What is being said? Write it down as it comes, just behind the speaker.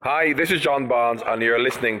Hi, this is John Barnes, and you're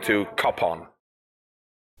listening to Cop On.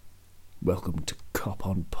 Welcome to Cop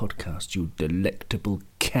On Podcast, you delectable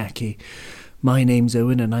khaki. My name's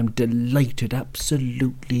Owen, and I'm delighted,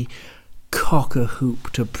 absolutely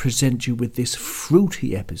cock-a-hoop, to present you with this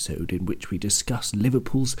fruity episode in which we discuss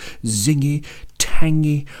Liverpool's zingy,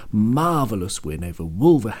 tangy, marvellous win over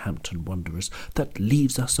Wolverhampton Wanderers that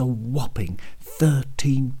leaves us a whopping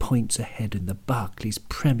 13 points ahead in the Barclays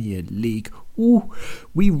Premier League. Ooh,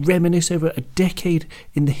 we reminisce over a decade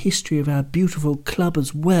in the history of our beautiful club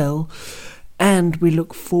as well. And we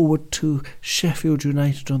look forward to Sheffield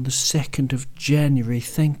United on the 2nd of January.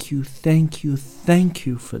 Thank you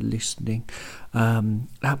for listening.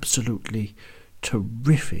 Absolutely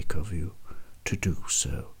terrific of you to do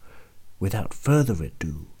so. Without further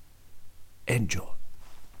ado, enjoy.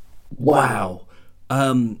 Wow.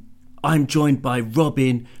 I'm joined by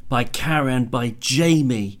Robin, by Karen, by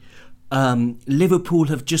Jamie. Liverpool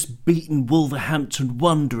have just beaten Wolverhampton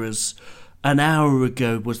Wanderers. An hour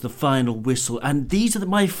ago was the final whistle, and these are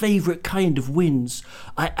my favourite kind of wins.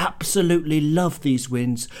 I absolutely love these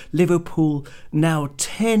wins. Liverpool now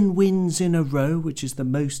 10 wins in a row, which is the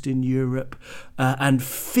most in Europe, and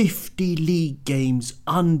 50 league games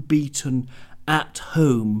unbeaten at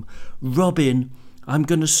home. Robin, I'm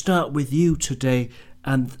going to start with you today,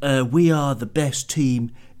 and we are the best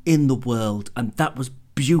team in the world, and that was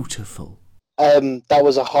beautiful. That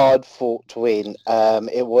was a hard-fought win.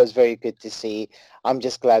 It was very good to see. I'm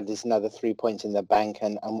just glad there's another 3 points in the bank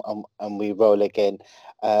and we roll again.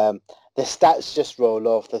 The stats just roll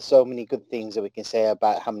off. There's so many good things that we can say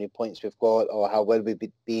about how many points we've got or how well we've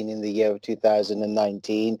been in the year of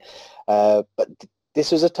 2019. But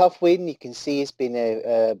this was a tough win. You can see it's been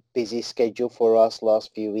a busy schedule for us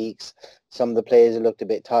last few weeks. Some of the players have looked a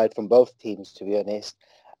bit tired from both teams, to be honest.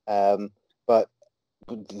 But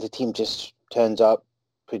the team just turns up,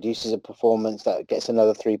 produces a performance that gets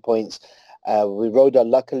another 3 points. We rode our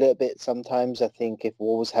luck a little bit sometimes. I think if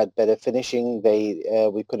Wolves had better finishing,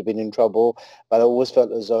 we could have been in trouble. But I always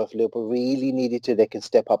felt as though if Liverpool really needed to, they can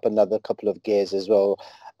step up another couple of gears as well.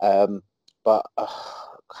 But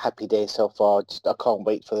happy day so far. I can't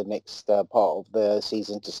wait for the next part of the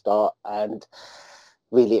season to start, and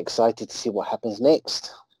really excited to see what happens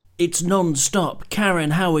next. It's non-stop.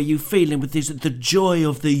 Karen, how are you feeling with this? The joy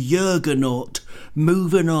of the Jurgenaut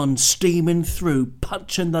moving on, steaming through,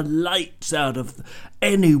 punching the lights out of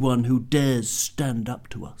anyone who dares stand up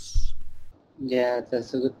to us. Yeah,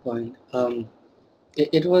 that's a good point.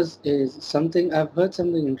 Is something I've heard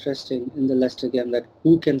something interesting in the Leicester game, that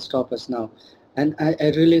who can stop us now? And I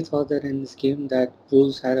really thought that in this game that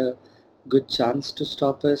Wolves had a good chance to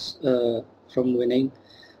stop us from winning.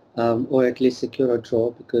 Or at least secure a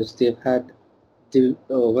draw, because they've had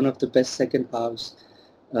one of the best second halves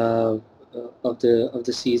of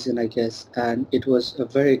the season, I guess, and it was a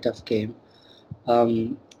very tough game.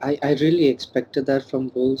 I really expected that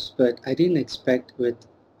from Wolves, but I didn't expect with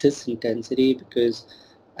this intensity, because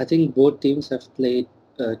I think both teams have played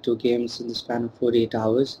 2 games in the span of 48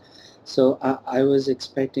 hours. So I was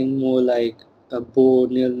expecting more like a Bow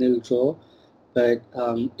 0-0 draw. But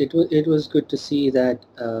it was good to see that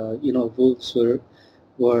Wolves were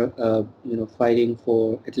fighting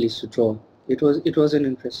for at least a draw. It was an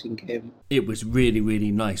interesting game. It was really, really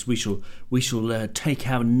nice. We shall take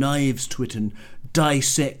our knives to it and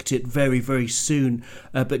dissect it very, very soon.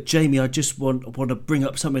 But Jamie, I just want to bring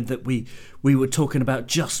up something that we were talking about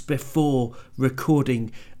just before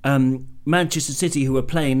recording. Manchester City, who are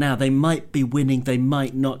playing now, they might be winning, they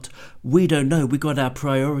might not. We don't know. We got our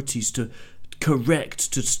priorities to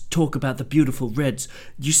correct to talk about the beautiful Reds.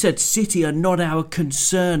 You said City are not our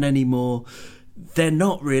concern anymore. They're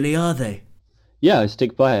not really, are they? Yeah, I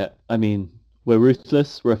stick by it. I mean, we're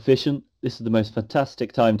ruthless, we're efficient. This is the most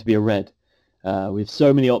fantastic time to be a Red. We have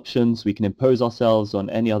so many options. We can impose ourselves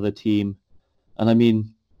on any other team. And I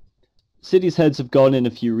mean, City's heads have gone in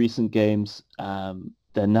a few recent games.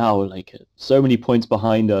 They're now so many points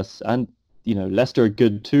behind us. And, Leicester are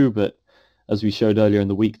good too, but as we showed earlier in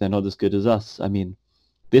the week, they're not as good as us. I mean,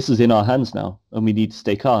 this is in our hands now, and we need to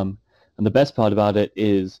stay calm. And the best part about it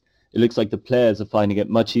is it looks like the players are finding it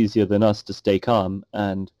much easier than us to stay calm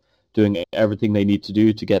and doing everything they need to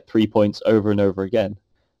do to get 3 points over and over again.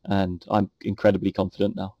 And I'm incredibly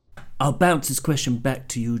confident now. I'll bounce this question back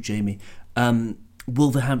to you, Jamie.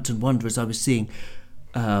 Wolverhampton Wanderers, I was seeing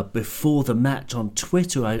before the match on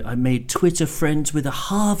Twitter, I made Twitter friends with a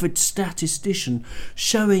Harvard statistician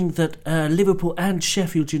showing that Liverpool and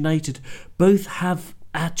Sheffield United both have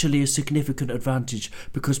actually a significant advantage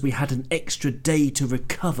because we had an extra day to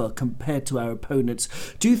recover compared to our opponents.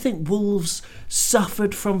 Do you think Wolves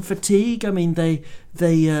suffered from fatigue? I mean, they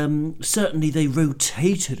certainly they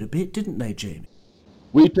rotated a bit, didn't they, Jamie?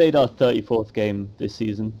 We played our 34th game this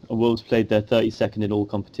season, and Wolves played their 32nd in all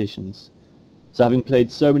competitions. So having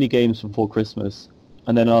played so many games before Christmas,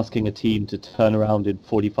 and then asking a team to turn around in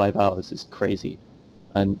 45 hours is crazy.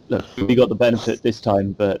 And look, we got the benefit this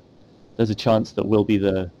time, but there's a chance that we'll be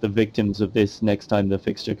the victims of this next time the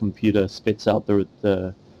fixture computer spits out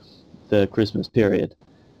the Christmas period.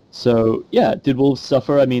 So, yeah, did Wolves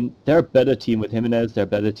suffer? I mean, they're a better team with Jimenez, they're a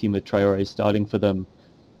better team with Traore starting for them.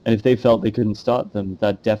 And if they felt they couldn't start them,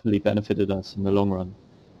 that definitely benefited us in the long run.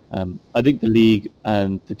 I think the league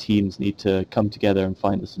and the teams need to come together and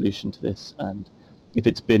find a solution to this. And if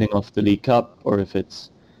it's binning off the League Cup or if it's,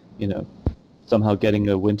 somehow getting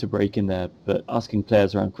a winter break in there, but asking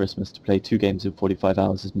players around Christmas to play 2 games in 45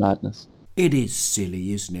 hours is madness. It is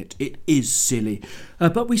silly, isn't it? It is silly.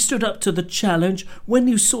 But we stood up to the challenge. When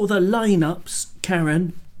you saw the lineups,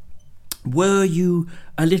 Karen, were you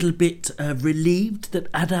a little bit relieved that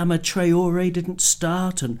Adama Traore didn't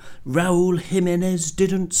start and Raul Jimenez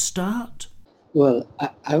didn't start? Well,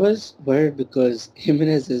 I was worried because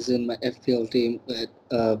Jimenez is in my FPL team, but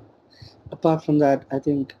apart from that, I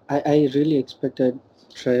think I really expected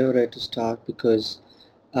Traore to start because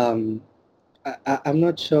I'm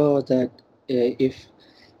not sure that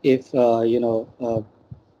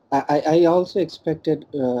I also expected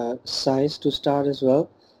Saiz to start as well,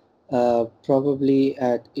 probably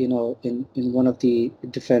at in one of the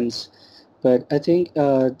defense, but I think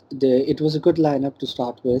it was a good lineup to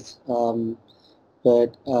start with.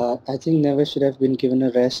 But I think Neves should have been given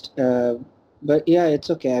a rest. But yeah,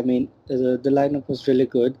 it's okay. I mean, the lineup was really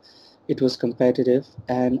good. It was competitive.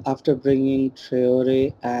 And after bringing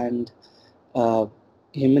Traore and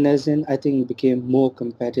Jimenez in, I think it became more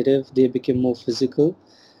competitive. They became more physical.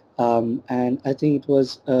 And I think it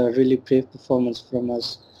was a really brave performance from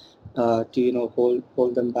us to,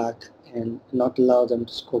 hold them back and not allow them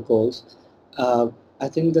to score goals. I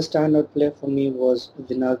think the standout player for me was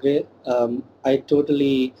Vinagre.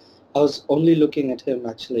 I was only looking at him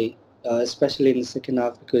actually, especially in the second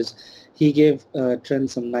half because he gave Trent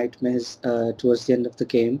some nightmares towards the end of the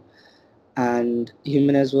game. And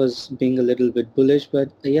Jimenez was being a little bit bullish, but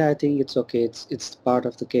yeah, I think it's okay. It's part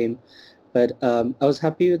of the game. But I was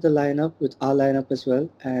happy with the lineup, with our lineup as well,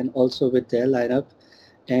 and also with their lineup.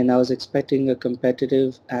 And I was expecting a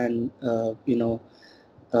competitive and a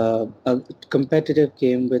competitive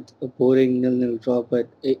game with a boring 0-0 draw, but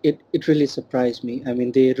it really surprised me. I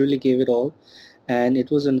mean, they really gave it all, and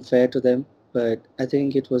it was unfair to them, but I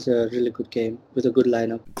think it was a really good game with a good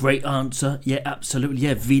lineup. Great answer. Yeah, absolutely.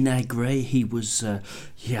 Yeah, Vinagre,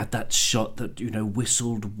 he had that shot that,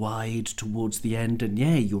 whistled wide towards the end, and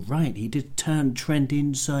yeah, you're right, he did turn Trent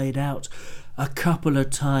inside out a couple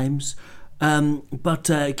of times. But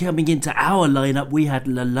coming into our lineup, we had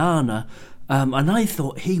Lallana, and I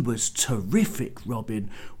thought he was terrific, Robin.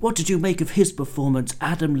 What did you make of his performance,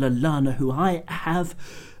 Adam Lallana, who I have,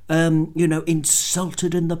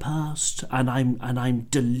 insulted in the past, and I'm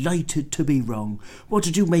delighted to be wrong. What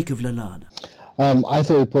did you make of Lallana? I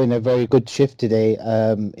thought he put in a very good shift today.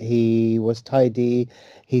 He was tidy.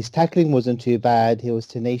 His tackling wasn't too bad. He was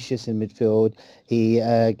tenacious in midfield. He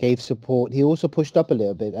gave support. He also pushed up a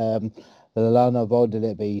little bit. Lallana evolved a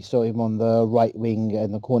little bit. You saw him on the right wing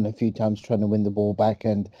in the corner a few times trying to win the ball back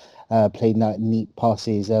and playing that neat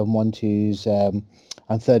passes, 1-2s,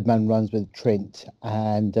 and third man runs with Trent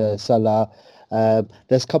and Salah.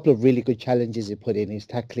 There's a couple of really good challenges he put in. His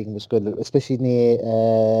tackling was good, especially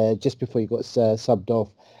near just before he got subbed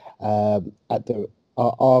off at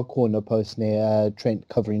our corner post near Trent,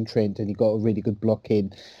 covering Trent, and he got a really good block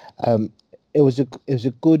in. It was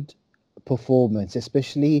a good performance,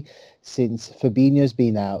 especially since Fabinho's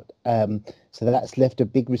been out. So that's left a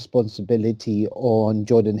big responsibility on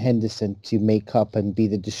Jordan Henderson to make up and be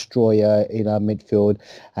the destroyer in our midfield.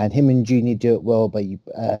 And him and Junior do it well,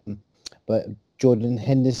 but Jordan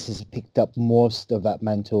Henderson has picked up most of that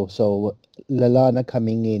mantle. So Lallana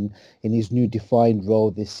coming in his new defined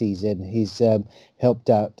role this season, he's helped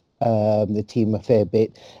out the team a fair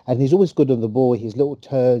bit, and he's always good on the ball. His little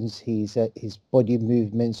turns, his body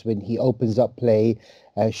movements when he opens up play,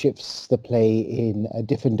 shifts the play in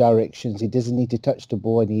different directions. He doesn't need to touch the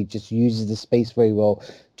ball, and he just uses the space very well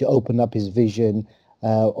to open up his vision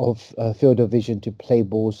of field of vision to play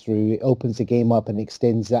balls through. It opens the game up and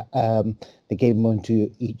extends that, the game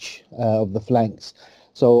onto each of the flanks.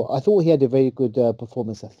 So I thought he had a very good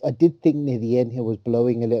performance. I did think near the end he was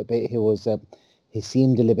blowing a little bit. He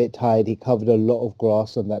seemed a little bit tired. He covered a lot of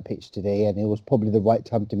grass on that pitch today, and it was probably the right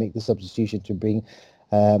time to make the substitution to bring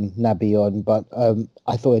Naby on. But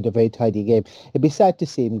I thought it a very tidy game. It'd be sad to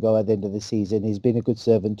see him go at the end of the season. He's been a good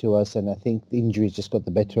servant to us, and I think the injuries just got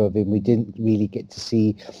the better of him. We didn't really get to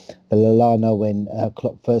see the Lallana when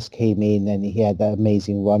Klopp first came in, and he had that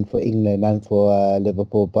amazing run for England and for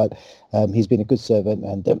Liverpool. But he's been a good servant,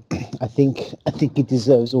 and I think he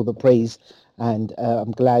deserves all the praise. And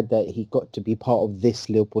I'm glad that he got to be part of this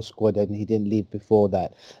Liverpool squad and he didn't leave before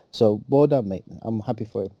that. So well done, mate. I'm happy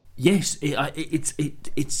for him. Yes,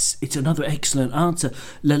 it's another excellent answer.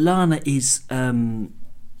 Lallana is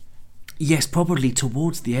yes, probably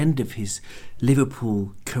towards the end of his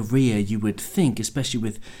Liverpool career, you would think, especially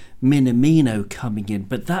with Minamino coming in.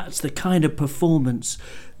 But that's the kind of performance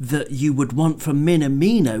that you would want from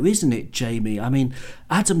Minamino, isn't it, Jamie? I mean,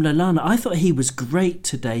 Adam Lallana, I thought he was great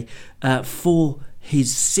today for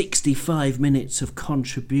his 65 minutes of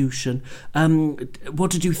contribution.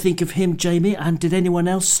 What did you think of him, Jamie? And did anyone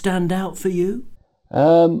else stand out for you? I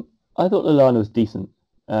thought Lallana was decent.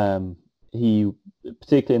 He,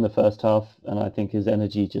 particularly in the first half, and I think his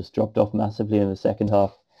energy just dropped off massively in the second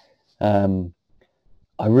half.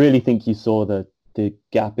 I really think you saw the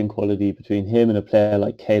gap in quality between him and a player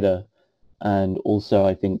like Keita, and also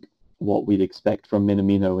I think what we'd expect from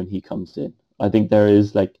Minamino when he comes in. I think there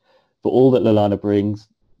is, like, for all that Lallana brings,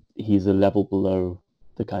 he's a level below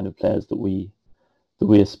the kind of players that we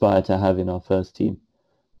aspire to have in our first team.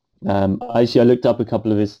 Actually, I looked up a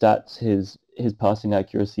couple of his stats. His passing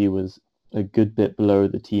accuracy was a good bit below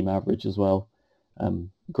the team average as well.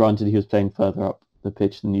 Granted, he was playing further up the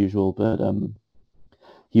pitch than usual, but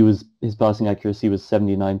his passing accuracy was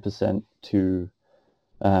 79% to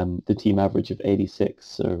the team average of 86.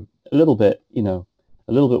 So a little bit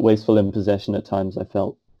wasteful in possession at times, I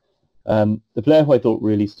felt. The player who I thought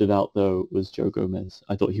really stood out, though, was Joe Gomez.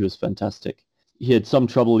 I thought he was fantastic. He had some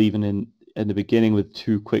trouble even in the beginning with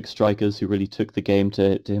two quick strikers who really took the game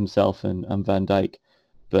to himself and Van Dijk.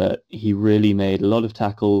 But he really made a lot of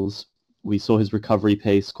tackles. We saw his recovery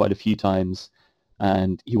pace quite a few times,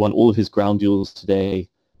 and he won all of his ground duels today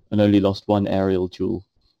and only lost one aerial duel.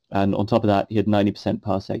 And on top of that, he had 90%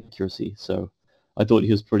 pass accuracy. So I thought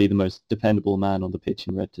he was probably the most dependable man on the pitch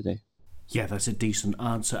in red today. Yeah, that's a decent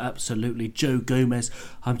answer, absolutely. Joe Gomez,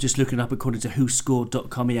 I'm just looking up according to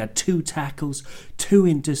WhoScored.com. He had 2 tackles, 2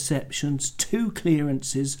 interceptions, 2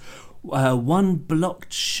 clearances, 1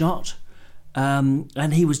 blocked shot.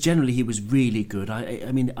 And he was really good.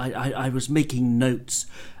 I was making notes,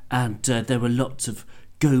 and there were lots of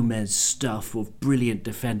Gomez stuff of brilliant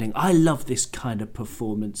defending. I love this kind of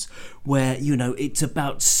performance where, it's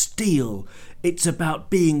about steel. It's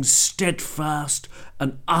about being steadfast,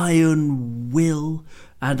 an iron will.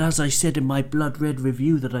 And as I said in my blood red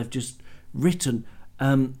review that I've just written,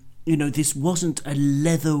 this wasn't a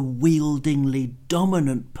leather-wieldingly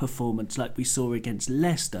dominant performance like we saw against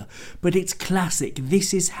Leicester, but it's classic.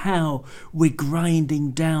 This is how we're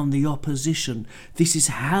grinding down the opposition. This is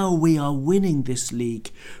how we are winning this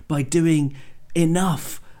league, by doing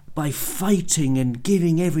enough, by fighting and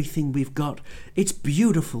giving everything we've got. It's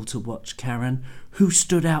beautiful to watch, Karen. Who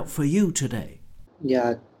stood out for you today?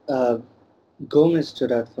 Yeah, Gomez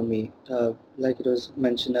stood out for me. Like it was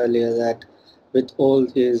mentioned earlier, that with all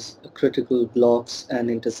his critical blocks and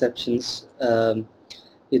interceptions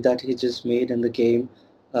that he just made in the game,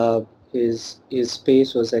 his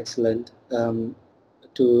pace was excellent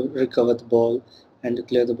to recover the ball and to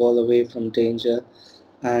clear the ball away from danger.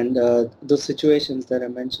 And those situations that I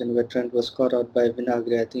mentioned where Trent was caught out by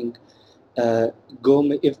Vinagre, I think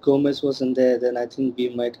if Gomez wasn't there, then I think we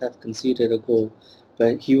might have conceded a goal.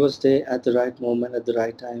 But he was there at the right moment, at the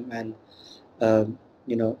right time, and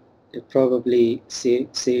it probably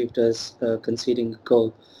saved us conceding a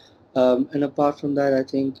goal. And apart from that, I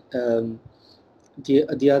think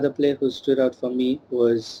the other player who stood out for me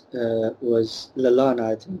was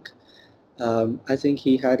Lallana. I think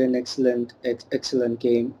he had an excellent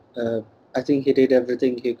game. I think he did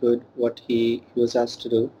everything he could, what he was asked to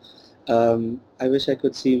do. I wish I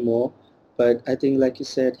could see more, but I think, like you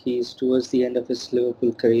said, he's towards the end of his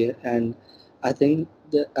Liverpool career, and I think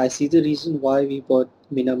I see the reason why we bought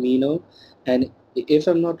Minamino. And if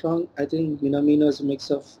I'm not wrong, I think Minamino is a mix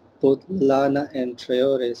of both Lallana and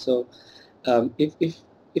Traore. So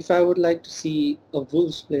if I would like to see a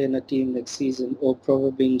Wolves play in a team next season, or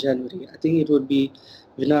probably in January, I think it would be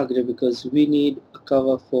Vinagre, because we need a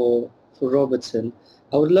cover for Robertson.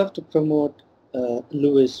 I would love to promote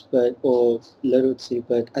Lewis or Laruzzi,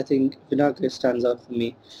 but I think Vinagre stands out for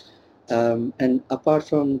me. And apart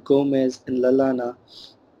from Gomez and Lallana,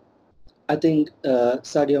 I think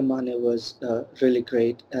Sadio Mane was really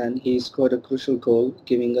great, and he scored a crucial goal,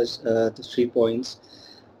 giving us the 3 points.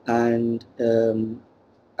 And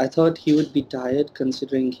I thought he would be tired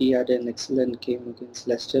considering he had an excellent game against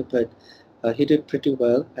Leicester, but he did pretty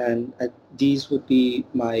well, and these would be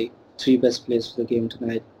my three best players for the game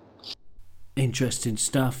tonight. Interesting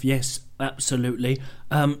stuff. Yes, absolutely.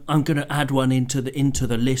 I'm going to add one into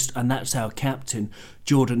the list, and that's our captain,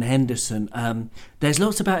 Jordan Henderson. There's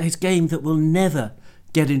lots about his game that will never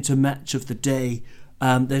get into match of the day.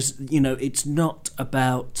 It's not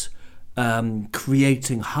about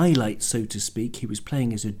creating highlights, so to speak. He was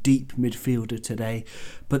playing as a deep midfielder today,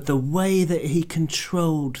 but the way that he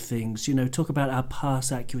controlled things, talk about our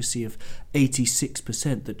pass accuracy of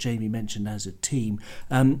 86% that Jamie mentioned as a team,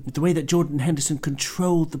 the way that Jordan Henderson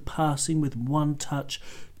controlled the passing with one touch,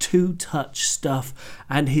 two touch stuff,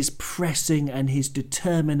 and his pressing and his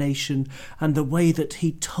determination, and the way that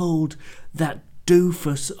he told that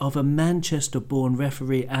doofus of a Manchester-born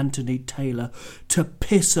referee, Anthony Taylor, to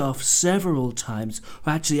piss off several times.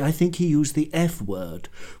 Actually, I think he used the F word,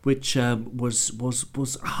 which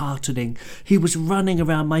was heartening. He was running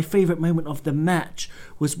around. My favourite moment of the match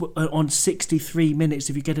was on 63 minutes,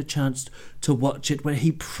 if you get a chance to watch it, where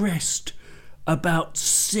he pressed about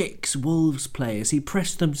 6 Wolves players. He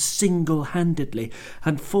pressed them single-handedly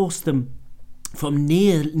and forced them from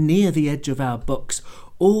near the edge of our box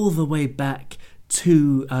all the way back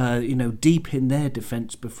to deep in their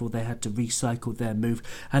defence before they had to recycle their move.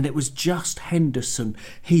 And it was just Henderson.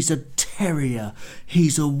 He's a terrier.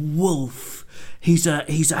 He's a wolf. He's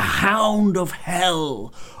a hound of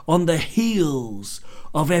hell on the heels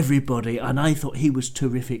of everybody. And I thought he was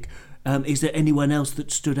terrific. Is there anyone else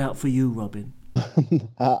that stood out for you, Robin?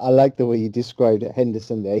 I like the way you described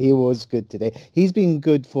Henderson there. He was good today. He's been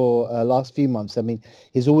good for last few months. I mean,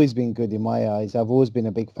 he's always been good in my eyes. I've always been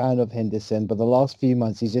a big fan of Henderson, but the last few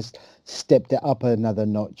months he's just stepped it up another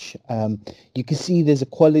notch. You can see there's a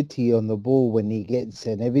quality on the ball when he gets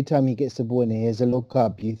it. Every time he gets the ball and he has a look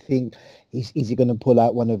up, you think, is he going to pull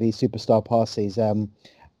out one of his superstar passes?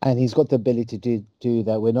 And he's got the ability to do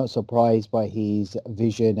that. We're not surprised by his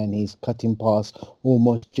vision and his cutting pass,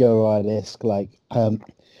 almost Gerrard-esque. And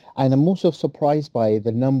I'm also surprised by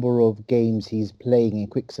the number of games he's playing in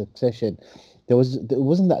quick succession. It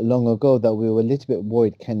wasn't that long ago that we were a little bit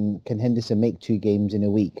worried, can Henderson make 2 games in a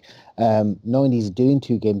week? Knowing he's doing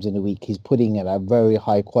 2 games in a week, he's putting at a very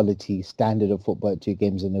high quality standard of football at 2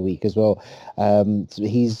 games in a week as well. So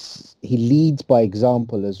he leads by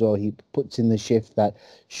example as well. He puts in the shift that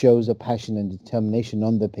shows a passion and determination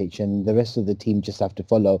on the pitch, and the rest of the team just have to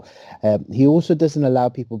follow. He also doesn't allow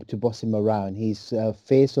people to boss him around. He's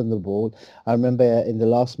fierce on the ball. I remember in the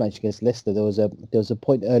last match against Leicester, there was a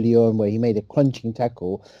point early on where he made a crunching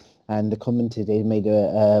tackle, and the commentator made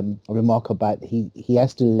a remark about he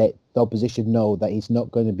has to let the opposition know that he's not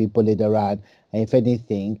going to be bullied around, and if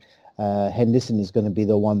anything, Henderson is going to be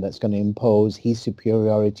the one that's going to impose his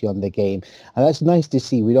superiority on the game. And that's nice to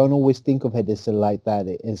see. We don't always think of Henderson like that,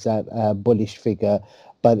 as that bullish figure,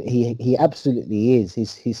 but he absolutely is.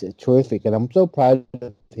 He's terrific, and I'm so proud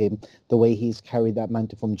of him, the way he's carried that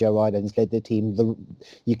mantle from Gerrard and he's led the team.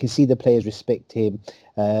 You can see the players respect him.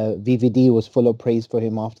 VVD was full of praise for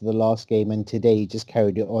him after the last game, and today he just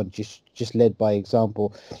carried it on, just led by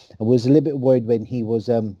example. I was a little bit worried when he was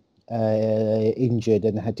injured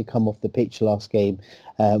and had to come off the pitch last game,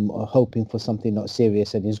 hoping for something not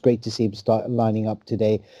serious, and it's great to see him start lining up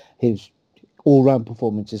today. His all-round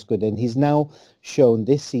performance is good, and he's now shown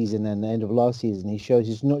this season and the end of last season, he shows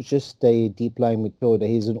he's not just a deep line midfielder,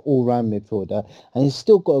 he's an all-round midfielder, and he's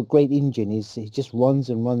still got a great engine. He just runs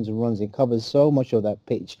and runs and runs. He covers so much of that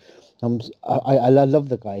pitch. I love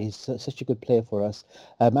the guy. He's such a good player for us.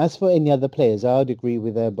 As for any other players, I would agree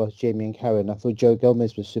with both Jamie and Karen. I thought Joe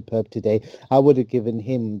Gomez was superb today. I would have given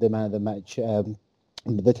him the man of the match.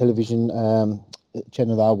 The television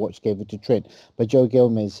channel that I watched gave it to Trent. But Joe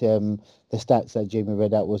Gomez, the stats that Jamie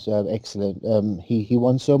read out was excellent. He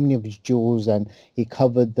won so many of his duels and he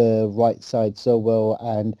covered the right side so well.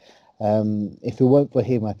 And if it weren't for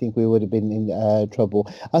him, I think we would have been in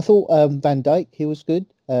trouble. I thought Van Dijk, he was good.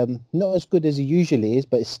 Not as good as he usually is,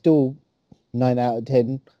 but it's still 9 out of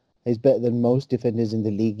 10. He's better than most defenders in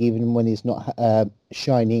the league, even when he's not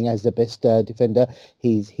shining as the best defender.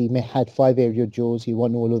 He had 5 aerial duels. He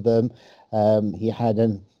won all of them. He had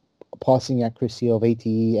a passing accuracy of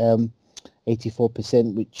 84%,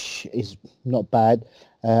 which is not bad.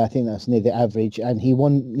 I think that's near the average. And he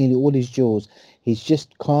won nearly all his duels. He's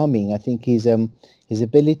just calming. I think his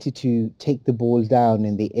ability to take the ball down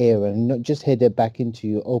in the air and not just head it back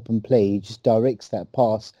into open play, he just directs that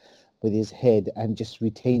pass with his head and just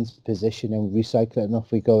retains possession and recycle it, and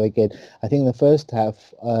off we go again. I think in the first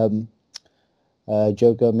half,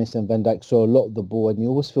 Joe Gomez and Van Dijk saw a lot of the ball, and you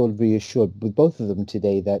always feel reassured with both of them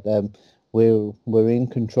today that we're in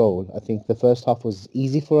control. I think the first half was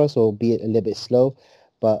easy for us, albeit a little bit slow,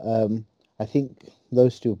 but I think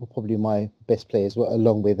those two were probably my best players,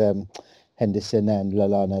 along with Henderson and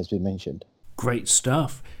Lallana, as we mentioned. Great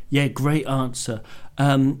stuff. Yeah, great answer.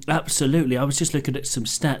 Absolutely. I was just looking at some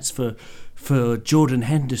stats for Jordan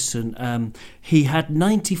Henderson. He had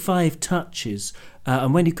 95 touches,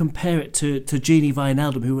 and when you compare it to Gini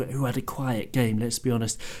Wijnaldum, who had a quiet game, let's be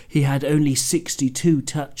honest, he had only 62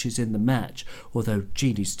 touches in the match, although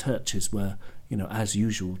Gini's touches were, as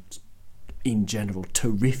usual, in general,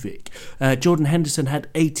 terrific. Jordan Henderson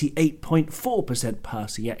had 88.4%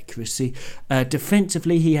 passing accuracy.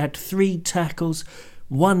 Defensively, he had 3 tackles,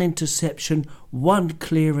 1 interception, 1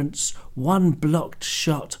 clearance, 1 blocked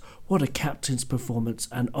shot. What a captain's performance.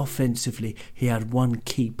 And offensively, he had 1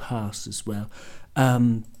 key pass as well,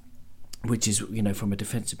 which is, from a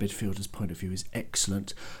defensive midfielder's point of view, is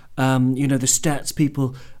excellent. The stats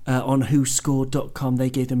people on WhoScored.com, they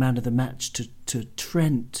gave the man of the match to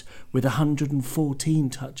Trent with 114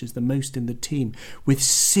 touches, the most in the team, with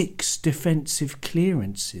 6 defensive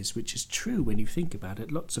clearances, which is true when you think about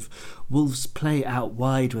it. Lots of Wolves play out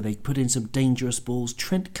wide where they put in some dangerous balls.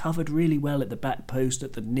 Trent covered really well at the back post,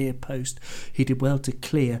 at the near post. He did well to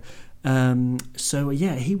clear. He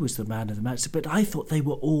was the man of the match. But I thought they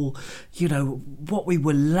were all, what we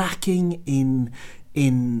were lacking in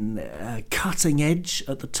cutting edge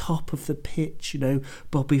at the top of the pitch.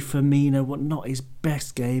 Bobby Firmino, not his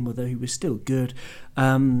best game, although he was still good.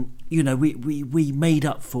 We made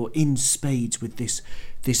up for in spades with this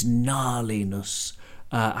gnarliness.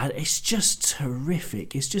 And it's just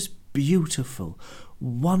terrific. It's just beautiful.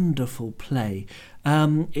 Wonderful play.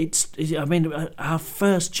 Our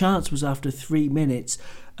first chance was after 3 minutes.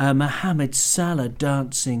 Mohamed Salah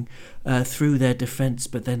dancing through their defence,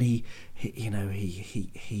 but then he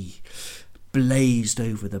blazed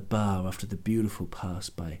over the bar after the beautiful pass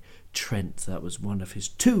by Trent. That was one of his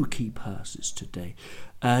 2 key passes today.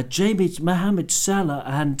 Mohamed Salah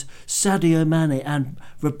and Sadio Mane and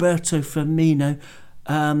Roberto Firmino,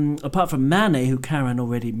 apart from Mane, who Karen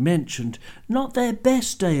already mentioned, not their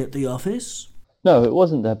best day at the office. No, it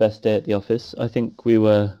wasn't their best day at the office. I think we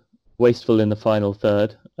were wasteful in the final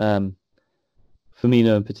third. Firmino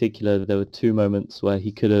in particular, there were 2 moments where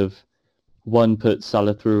he could have, one put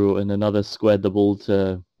Salah through and another squared the ball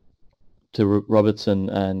to Robertson,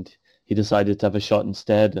 and he decided to have a shot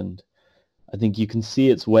instead. And I think you can see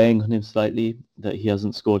it's weighing on him slightly that he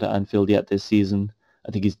hasn't scored at Anfield yet this season.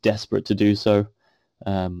 I think he's desperate to do so.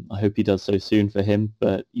 I hope he does so soon for him,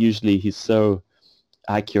 but usually he's so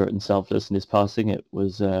accurate and selfless in his passing. It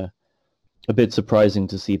was a bit surprising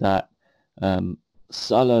to see that.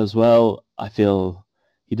 Salah as well, I feel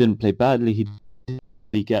he didn't play badly. He didn't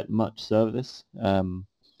really get much service, and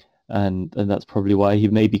that's probably why he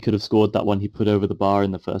maybe could have scored that one he put over the bar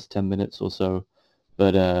in the first 10 minutes or so.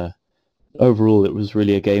 But overall, it was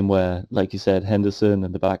really a game where, like you said, Henderson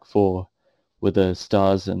and the back 4 were the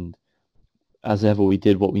stars, and as ever, we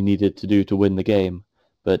did what we needed to do to win the game,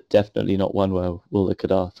 but definitely not one where we'll look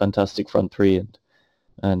at our fantastic front 3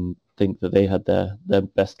 and think that they had their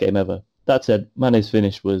best game ever. That said, Mane's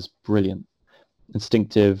finish was brilliant,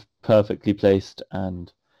 instinctive, perfectly placed,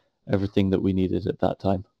 and everything that we needed at that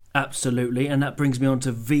time. Absolutely, and that brings me on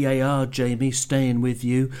to VAR, Jamie, staying with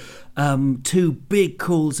you. 2 big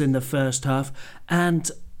calls in the first half,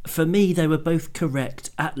 and for me, they were both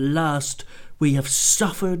correct. At last, we have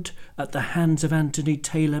suffered at the hands of Anthony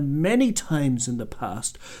Taylor many times in the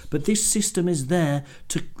past, but this system is there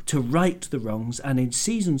to right the wrongs, and in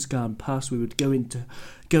seasons gone past, we would go into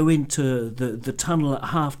the tunnel at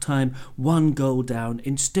half-time, 1 goal down.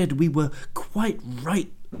 Instead, we were quite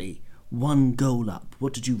rightly 1 goal up.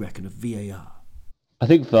 What did you reckon of VAR? I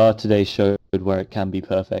think VAR today showed where it can be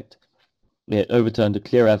perfect. It overturned a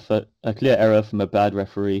clear error from a bad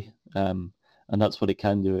referee, and that's what it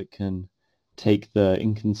can do. It can take the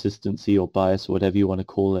inconsistency or bias or whatever you want to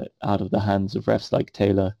call it out of the hands of refs like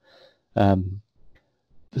Taylor.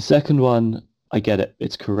 The second one, I get it.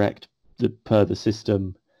 It's correct per the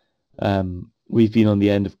system. We've been on the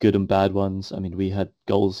end of good and bad ones. I mean, we had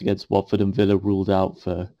goals against Watford and Villa ruled out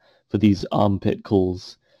for these armpit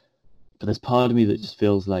calls. But there's part of me that just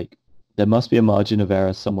feels like there must be a margin of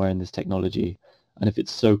error somewhere in this technology. And if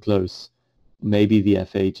it's so close, maybe the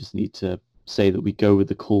FA just need to say that we go with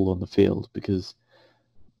the call on the field, because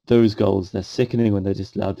those goals, they're sickening when they're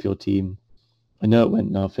disallowed for your team. I know it went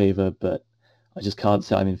in our favour, but I just can't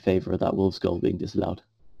say I'm in favour of that Wolves goal being disallowed.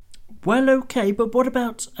 Well, okay, but what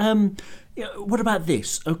about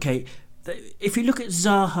this? Okay, if you look at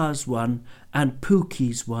Zaha's one and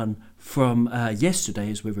Pookie's one from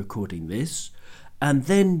yesterday, as we're recording this, and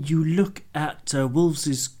then you look at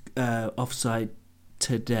Wolves' offside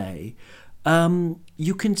today,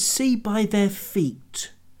 you can see by their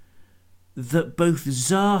feet that both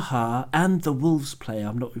Zaha and the Wolves player,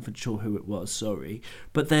 I'm not even sure who it was, sorry,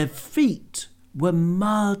 but their feet were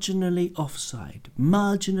marginally offside.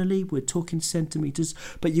 Marginally, we're talking centimetres,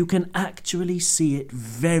 but you can actually see it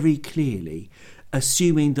very clearly,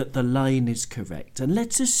 assuming that the line is correct. And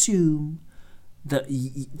let's assume that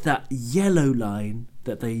that yellow line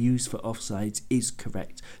that they use for offsides is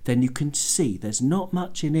correct. Then you can see there's not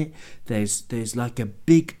much in it. There's like a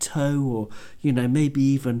big toe, or maybe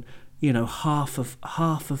even half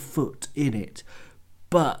a foot in it,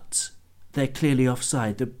 but they're clearly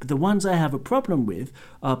offside. The ones I have a problem with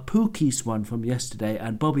are Pookie's one from yesterday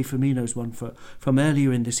and Bobby Firmino's one from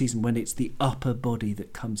earlier in the season, when it's the upper body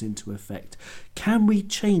that comes into effect. Can we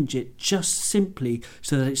change it just simply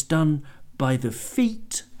so that it's done by the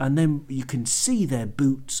feet, and then you can see their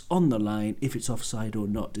boots on the line if it's offside or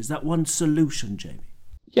not? Is that one solution, Jamie?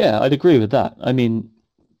 Yeah, I'd agree with that. I mean,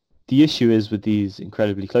 the issue is with these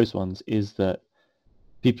incredibly close ones is that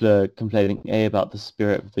people are complaining about the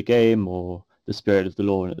spirit of the game or the spirit of the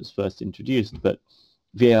law when it was first introduced, but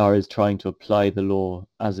VAR is trying to apply the law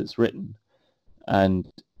as it's written,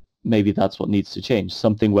 and maybe that's what needs to change.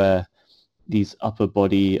 Something where these upper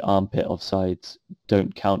body armpit offsides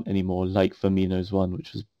don't count anymore, like Firmino's one,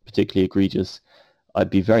 which was particularly egregious. I'd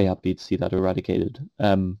be very happy to see that eradicated.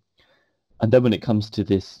 And then when it comes to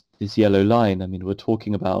this yellow line, I mean, we're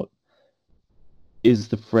talking about, is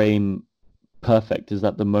the frame perfect? Is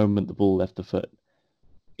that the moment the ball left the foot?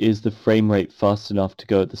 Is the frame rate fast enough to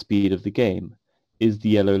go at the speed of the game? Is the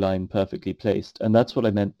yellow line perfectly placed? And that's what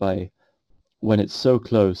I meant by when it's so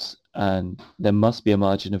close, and there must be a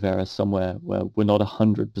margin of error somewhere where we're not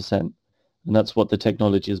 100%. And that's what the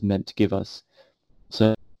technology is meant to give us.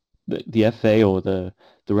 So the FA or the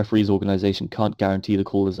referees organization can't guarantee the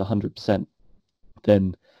call is 100%.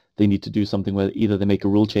 Then they need to do something where either they make a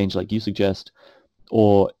rule change like you suggest,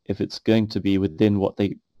 or if it's going to be within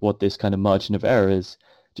what this kind of margin of error is,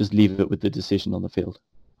 just leave it with the decision on the field.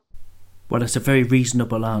 Well, that's a very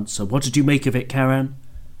reasonable answer. What did you make of it, Karan?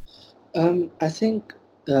 I think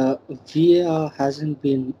VAR hasn't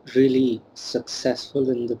been really successful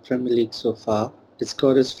in the Premier League so far. It's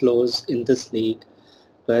got its flaws in this league,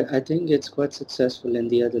 but I think it's quite successful in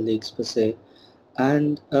the other leagues per se.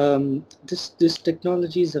 And this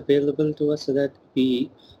technology is available to us so that we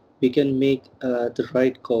can make the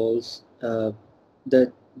right calls,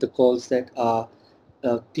 the calls that are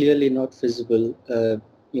clearly not visible,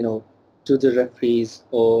 to the referees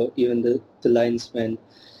or even the linesmen.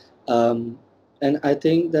 And I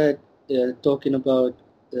think that talking about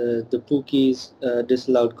the Pookie's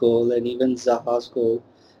disallowed goal, and even Zaha's goal,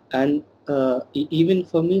 and even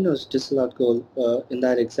Firmino's disallowed goal in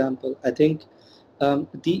that example, I think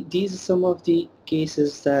these are some of the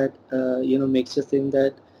cases that makes you think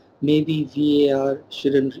that maybe VAR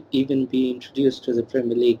shouldn't even be introduced to the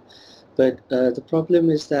Premier League. But the problem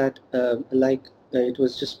is that, like it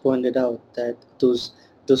was just pointed out, that those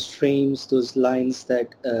frames, those lines that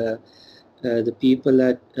the people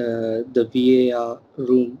at the VAR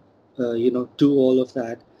room, do all of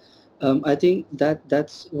that. I think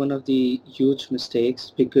that's one of the huge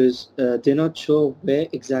mistakes, because they're not sure where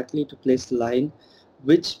exactly to place the line,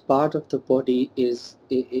 which part of the body is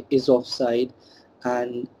offside,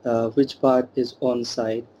 and which part is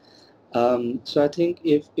onside. So I think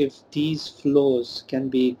if these flaws can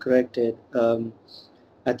be corrected,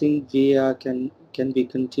 I think VAR can be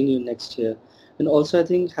continued next year. And also I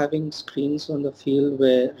think having screens on the field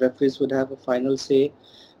where referees would have a final say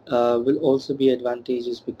will also be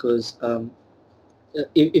advantageous, because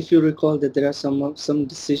if you recall that there are some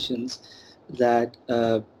decisions that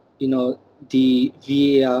the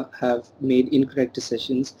VAR have made incorrect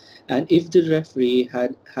decisions, and if the referee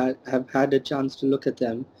have had a chance to look at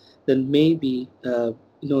them, then maybe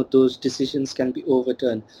those decisions can be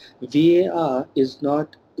overturned. VAR is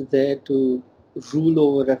not there to rule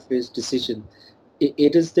over referee's decision.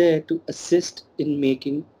 It is there to assist in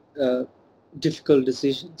making difficult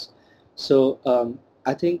decisions. So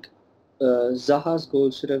I think Zaha's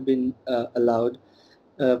goal should have been allowed.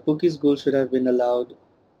 Pookie's goal should have been allowed.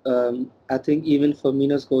 I think even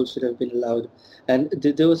Firmino's goal should have been allowed. And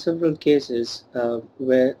there were several cases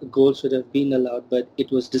where goal should have been allowed, but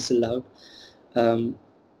it was disallowed.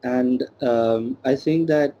 And I think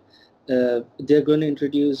that they're going to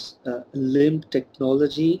introduce limb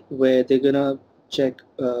technology, where they're going to check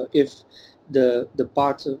if the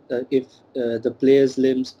parts of if the player's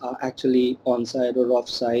limbs are actually onside or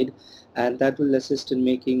offside, and that will assist in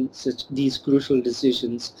making these crucial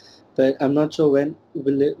decisions. But I'm not sure when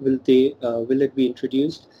will it be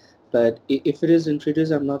introduced. But if it is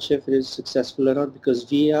introduced, I'm not sure if it is successful or not, because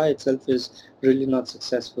VAR itself is really not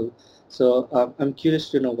successful. So I'm curious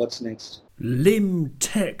to know what's next. Limb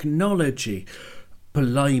technology.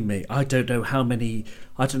 Blimey, I don't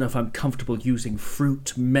know if I'm comfortable using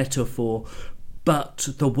fruit metaphor, but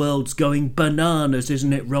the world's going bananas,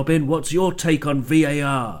 isn't it, Robin? What's your take on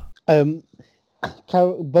VAR?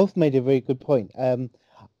 Carol, both made a very good point.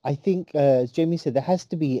 I think, as Jamie said, there has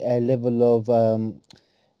to be a level of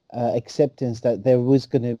acceptance that there was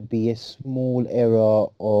going to be a small error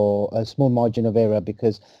or a small margin of error,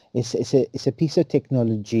 because it's a piece of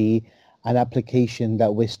technology, an application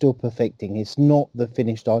that we're still perfecting. It's not the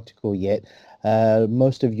finished article yet.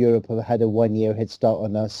 Most of Europe have had a 1 year head start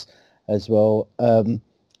on us as well.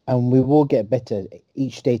 And we will get better.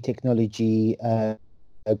 Each day technology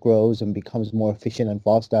grows and becomes more efficient and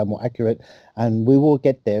faster and more accurate, and we will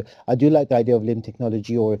get there. I do like the idea of limb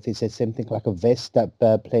technology, or if it's something like a vest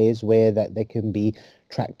that players wear, that they can be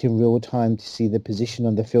tracked in real time to see the position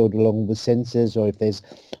on the field along with sensors, or if there's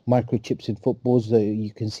microchips in footballs, so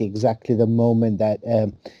you can see exactly the moment that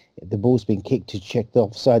the ball's been kicked to check the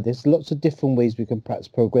offside. There's lots of different ways we can perhaps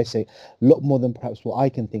progress it, a lot more than perhaps what I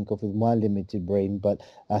can think of with my limited brain, but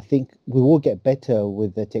I think we will get better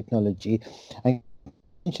with the technology. And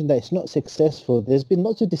mentioned that it's not successful. There's been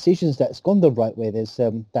lots of decisions that's gone the right way. There's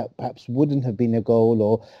that perhaps wouldn't have been a goal,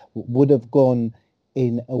 or would have gone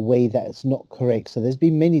in a way that's not correct. So there's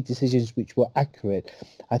been many decisions which were accurate.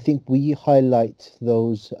 I think we highlight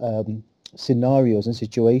those scenarios and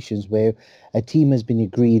situations where a team has been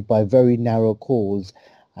agreed by very narrow calls,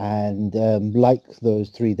 and like those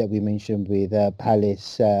three that we mentioned with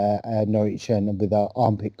Palace, Norwich, and with our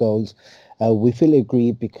armpit goals, we feel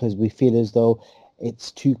aggrieved because we feel as though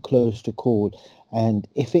it's too close to call. And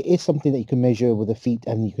if it is something that you can measure with the feet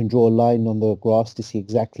and you can draw a line on the grass to see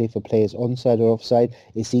exactly if a player is onside or offside,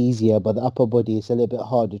 it's easier, but the upper body is a little bit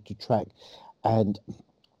harder to track. And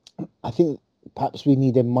I think perhaps we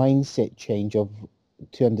need a mindset change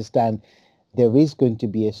to understand there is going to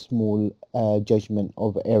be a small judgment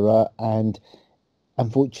of error, and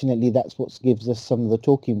unfortunately that's what gives us some of the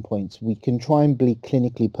talking points. We can try and be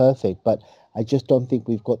clinically perfect, but I just don't think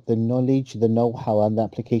we've got the knowledge, the know-how, and the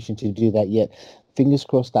application to do that yet. Fingers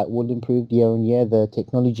crossed that will improve year on year. The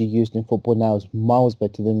technology used in football now is miles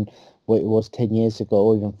better than what it was 10 years ago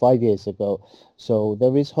or even 5 years ago. So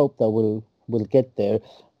there is hope that we'll get there.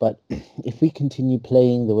 But if we continue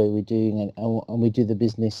playing the way we're doing and we do the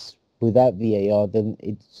business without VAR, then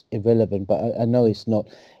it's irrelevant. But I know it's not.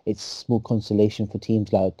 It's small consolation for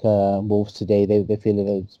teams like Wolves today. They feel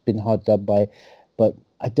that it's been hard done by. But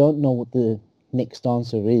I don't know what the next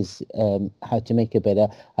answer is, how to make it better.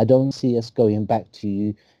 I don't see us going back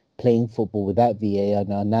to playing football without VAR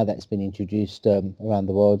now that it's been introduced around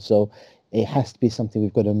the world. So it has to be something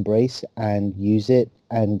we've got to embrace and use it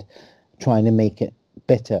and trying to make it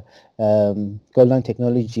better. Goal line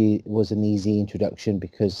technology was an easy introduction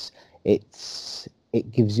because it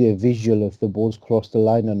gives you a visual if the ball's crossed the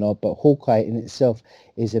line or not. But Hawkeye in itself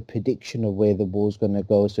is a prediction of where the ball's going to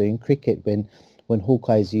go. So in cricket, when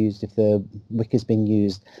Hawkeye is used, if the wicket's been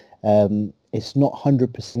used, it's not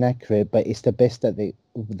 100% accurate, but it's the best that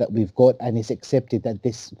we've got, and it's accepted that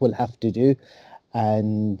this will have to do.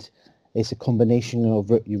 And it's a combination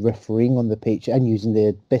of refereeing on the pitch and using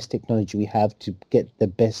the best technology we have to get the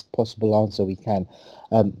best possible answer we can.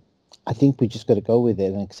 I think we just got to go with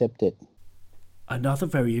it and accept it. Another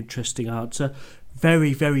very interesting answer.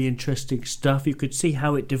 Very, very interesting stuff. You could see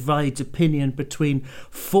how it divides opinion between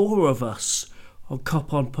four of us on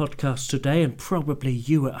Cop On Podcast today, and probably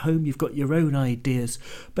you at home. You've got your own ideas.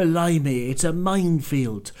 Blimey, it's a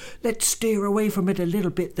minefield. Let's steer away from it a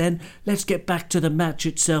little bit then. Let's get back to the match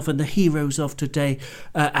itself and the heroes of today.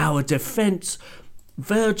 Our defence,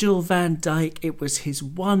 Virgil van Dijk. It was his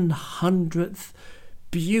 100th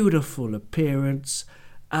beautiful appearance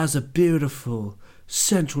as a beautiful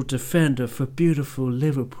central defender for beautiful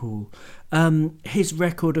Liverpool. His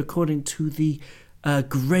record, according to the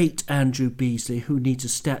great Andrew Beasley, who needs a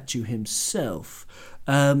statue himself.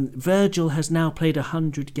 Virgil has now played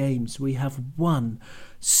 100 games. We have won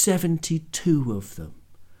 72 of them.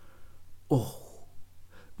 Oh,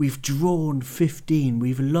 we've drawn 15.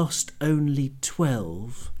 We've lost only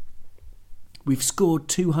 12. We've scored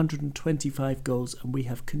 225 goals and we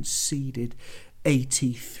have conceded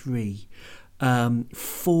 83.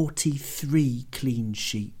 43 clean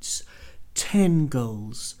sheets, 10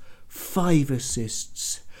 goals, 5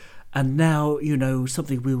 assists. And now,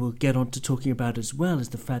 something we will get on to talking about as well is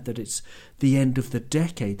the fact that it's the end of the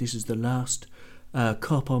decade. This is the last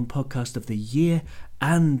Cop On podcast of the year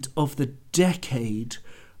and of the decade.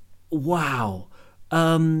 Wow.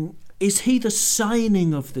 Is he the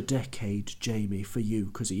signing of the decade, Jamie, for you?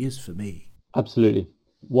 Because he is for me. Absolutely.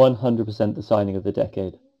 100% the signing of the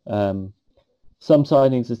decade. Some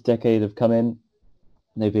signings this decade have come in.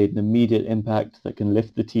 They've made an immediate impact that can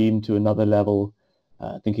lift the team to another level.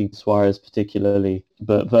 Thinking Suarez particularly,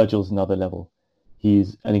 but Virgil's another level.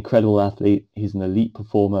 He's an incredible athlete. He's an elite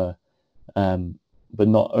performer. But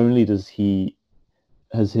not only does he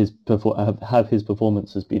have his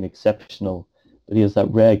performance has been exceptional, but he has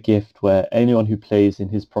that rare gift where anyone who plays in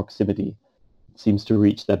his proximity seems to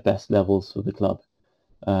reach their best levels for the club.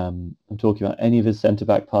 I'm talking about any of his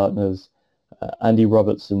centre-back partners. Andy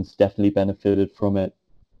Robertson's definitely benefited from it.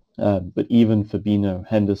 But even Fabinho,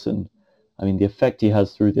 Henderson, I mean, the effect he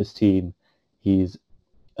has through this team, he's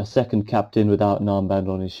a second captain without an armband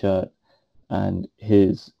on his shirt, and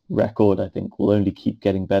his record, I think, will only keep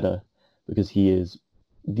getting better because he is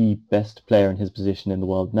the best player in his position in the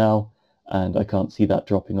world now, and I can't see that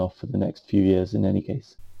dropping off for the next few years in any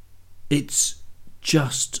case. It's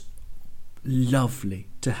just lovely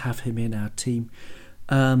to have him in our team.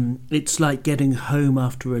 It's like getting home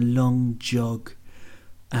after a long jog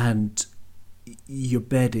and your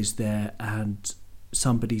bed is there and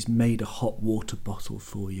somebody's made a hot water bottle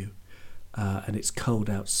for you, and it's cold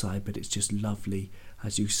outside, but it's just lovely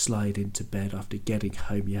as you slide into bed after getting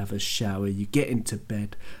home. You have a shower, you get into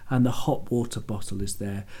bed, and the hot water bottle is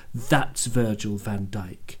there. That's Virgil van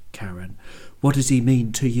Dijk, Karen. What does he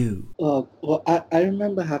mean to you? Well, I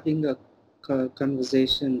remember having a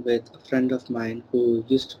conversation with a friend of mine who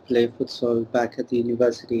used to play futsal back at the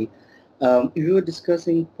university. We were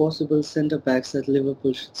discussing possible centre-backs that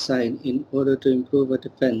Liverpool should sign in order to improve our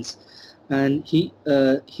defence. And he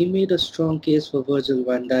made a strong case for Virgil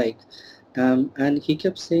van Dijk. And he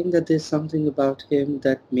kept saying that there's something about him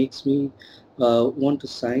that makes me want to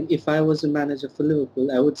sign. If I was a manager for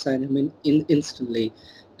Liverpool, I would sign him instantly.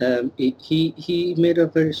 He made a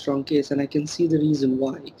very strong case, and I can see the reason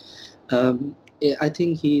why. I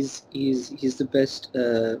think he's the best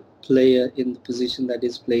player in the position that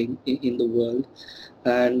he's playing in the world,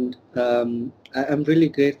 and I'm really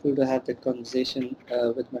grateful to have that conversation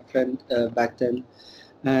with my friend back then.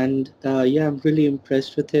 And I'm really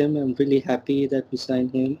impressed with him. I'm really happy that we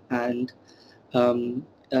signed him. And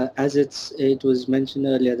as it was mentioned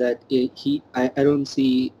earlier, that I don't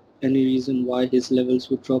see any reason why his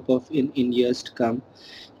levels would drop off in years to come.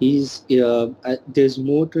 There's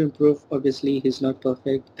more to improve. Obviously, he's not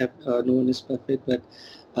perfect. No one is perfect, but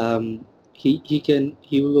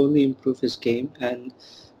he will only improve his game and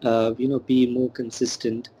be more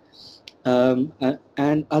consistent.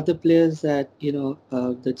 And other players that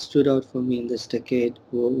that stood out for me in this decade,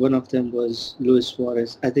 one of them was Luis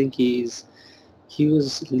Suarez. I think he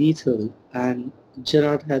was lethal, and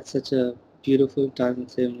Gerrard had such a beautiful time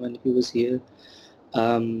with him when he was here.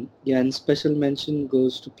 And special mention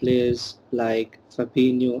goes to players like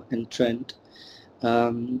Fabinho and Trent,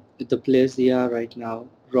 the players they are right now,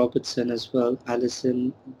 Robertson as well,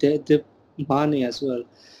 Alisson, Mane as well.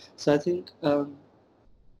 So I think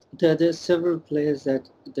there are several players that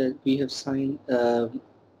we have signed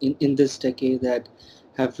in this decade that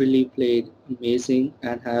have really played amazing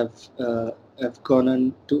and have gone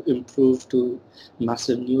on to improve to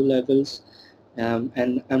massive new levels.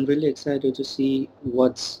 And I'm really excited to see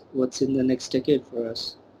what's in the next decade for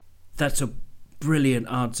us. That's a brilliant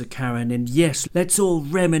answer, Karen. And yes, let's all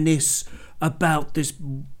reminisce about this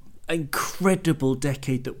incredible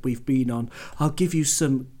decade that we've been on. I'll give you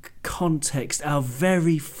some context. Our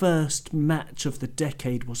very first match of the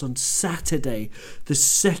decade was on Saturday, the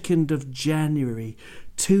 2nd of January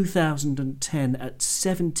 2010 at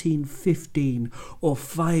 17:15 or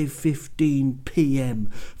 5:15 p.m.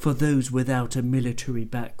 for those without a military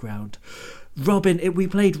background. Robin, we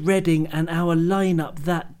played Reading, and our lineup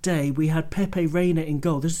that day, we had Pepe Reina in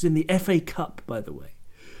goal. This is in the FA Cup, by the way.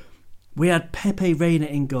 We had Pepe Reina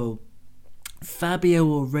in goal, Fabio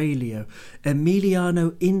Aurelio,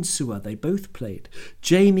 Emiliano Insua, they both played,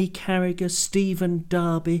 Jamie Carragher, Stephen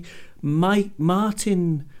Darby,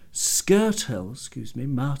 Martin Skirtle,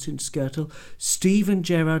 Steven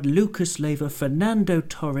Gerrard, Lucas Leiva, Fernando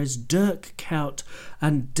Torres, Dirk Kuyt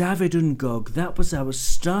and David Ngog. That was our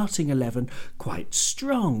starting 11. Quite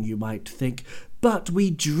strong, you might think. But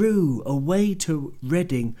we drew away to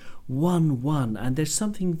Reading 1-1. And there's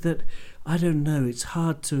something that, I don't know, it's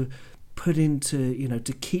hard to put into,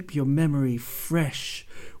 to keep your memory fresh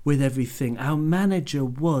with everything. Our manager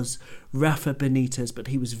was Rafa Benitez, but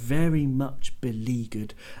he was very much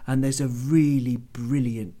beleaguered. And there's a really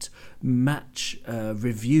brilliant match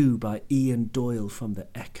review by Ian Doyle from the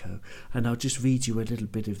Echo. And I'll just read you a little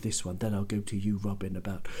bit of this one. Then I'll go to you, Robin,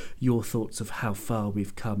 about your thoughts of how far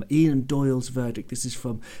we've come. Ian Doyle's verdict. This is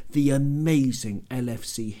from the amazing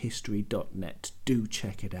lfchistory.net. Do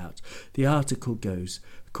check it out. The article goes,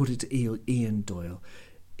 according to Ian Doyle,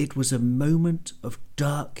 it was a moment of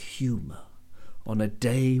dark humour on a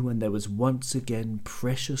day when there was once again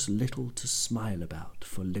precious little to smile about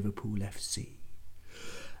for Liverpool FC.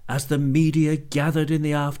 As the media gathered in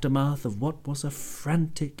the aftermath of what was a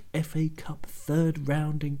frantic FA Cup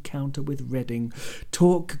third-round encounter with Reading,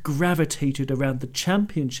 talk gravitated around the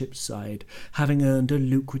Championship side having earned a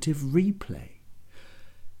lucrative replay.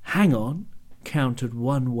 Hang on, countered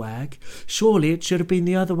one wag. Surely it should have been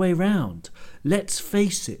the other way round. Let's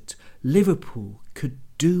face it, Liverpool could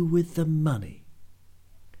do with the money.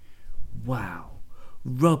 Wow.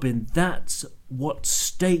 Robin, that's what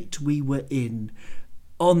state we were in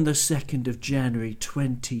on the 2nd of January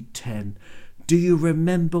 2010. Do you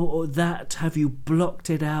remember that? Have you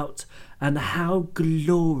blocked it out? And how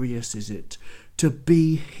glorious is it to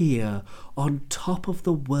be here on top of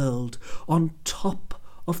the world, on top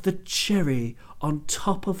of the cherry, on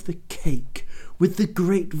top of the cake, with the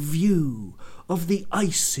great view of the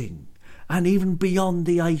icing, and even beyond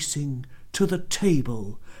the icing to the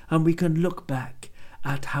table, and we can look back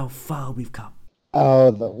at how far we've come.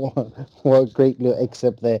 Oh, what a great little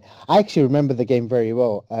excerpt there. I actually remember the game very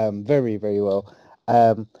well, very, very well.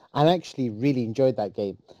 And I actually really enjoyed that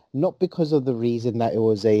game. Not because of the reason that it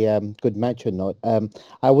was a good match or not.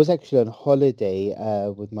 I was actually on holiday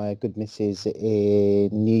with my good missus in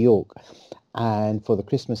New York, and for the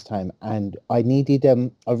Christmas time, and I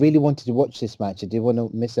really wanted to watch this match. I didn't want to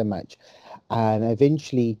miss a match, and I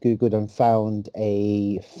eventually Googled and found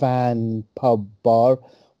a fan pub bar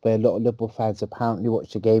where a lot of Liverpool fans apparently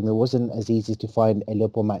watched the game. It wasn't as easy to find a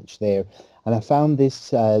Liverpool match there, and I found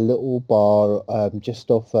this little bar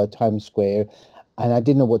just off Times Square. And I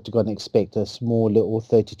didn't know what to go and expect, a small little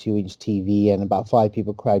 32-inch TV and about 5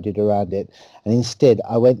 people crowded around it. And instead,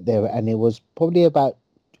 I went there and it was probably about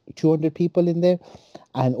 200 people in there,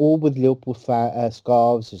 and all with Liverpool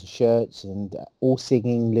scarves and shirts, and all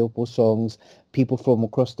singing Liverpool songs, people from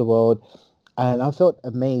across the world. And I felt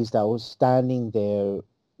amazed. I was standing there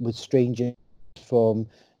with strangers from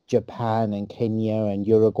Japan and Kenya and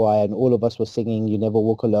Uruguay, and all of us were singing You Never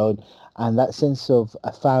Walk Alone, and that sense of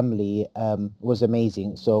a family was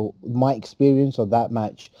amazing. So my experience of that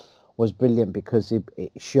match was brilliant because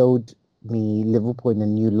it showed me Liverpool in a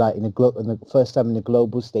new light, in the first time in the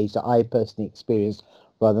global stage that I personally experienced,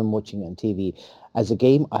 rather than watching it on TV. As a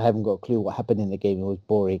game, I haven't got a clue what happened in the game. It was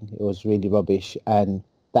boring. It was really rubbish. And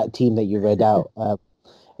that team that you read out,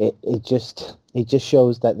 it just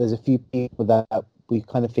shows that there's a few people that we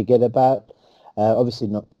kind of forget about. Obviously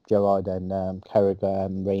not Gerrard and Carragher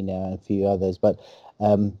and Reina and a few others, but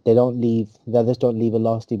the others don't leave a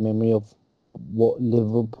lasting memory of what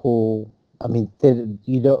Liverpool. I mean,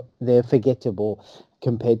 they're forgettable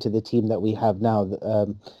compared to the team that we have now.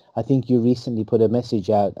 I think you recently put a message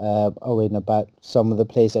out, Owen, about some of the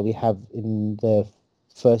players that we have in the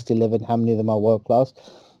first 11. How many of them are world class?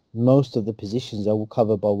 Most of the positions are all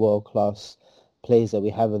covered by world class players that we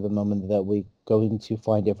have at the moment that we're going to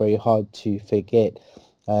find it very hard to forget.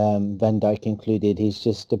 Van Dijk included. He's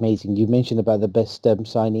just amazing. You mentioned about the best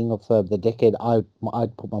signing of the decade.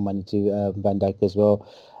 I'd put my money to Van Dijk as well.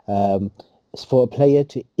 For a player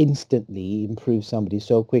to instantly improve somebody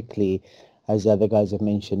so quickly, as the other guys have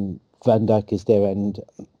mentioned, Van Dijk is there, and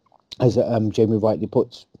as Jamie rightly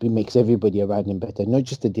puts, he makes everybody around him better. Not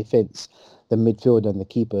just the defence, the midfield and the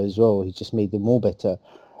keeper as well. He just made them all better.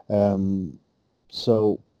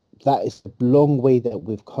 So that is a long way that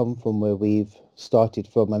we've come from where we've started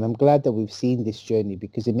from, and I'm glad that we've seen this journey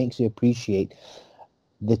because it makes you appreciate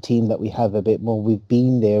the team that we have a bit more. We've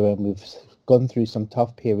been there and we've gone through some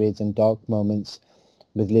tough periods and dark moments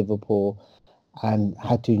with Liverpool and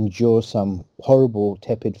had to endure some horrible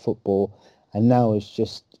tepid football, and now it's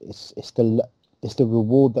the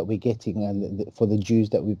reward that we're getting and for the dues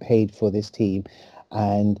that we paid for this team.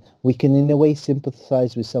 And we can in a way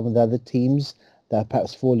sympathize with some of the other teams that have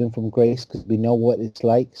perhaps fallen from grace because we know what it's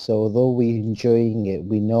like. So although we're enjoying it,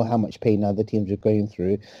 we know how much pain other teams are going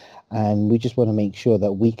through, and we just want to make sure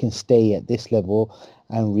that we can stay at this level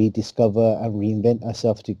and rediscover and reinvent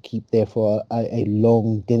ourselves to keep there for a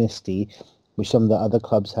long dynasty, which some of the other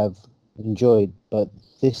clubs have enjoyed. But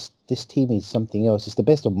this this team is something else. It's the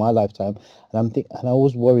best of my lifetime, and I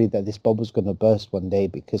was worried that this bubble's going to burst one day,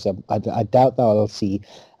 because I doubt that I'll see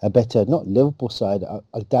a better, not Liverpool side.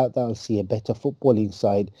 I doubt that I'll see a better footballing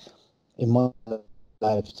side in my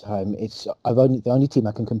lifetime. The only team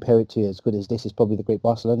I can compare it to as good as this is probably the great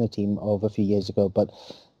Barcelona team of a few years ago. But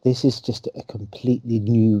this is just a completely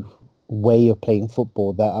new way of playing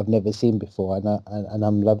football that I've never seen before, and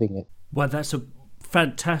I'm loving it. Well, that's a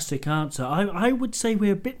fantastic answer. I would say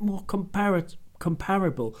we're a bit more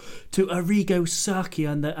comparable to Arrigo Sacchi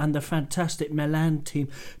and the fantastic Milan team,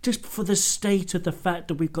 just for the state of the fact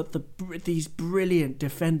that we've got these brilliant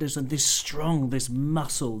defenders and this strong, this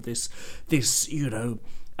muscle, this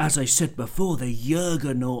as I said before, the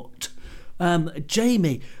Jurgenaut.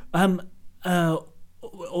 Jamie, 9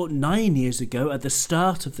 years ago, at the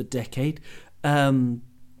start of the decade,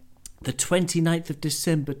 the 29th of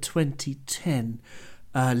December 2010,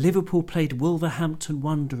 Liverpool played Wolverhampton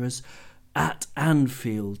Wanderers at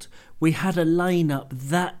Anfield. We had a lineup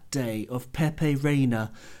that day of Pepe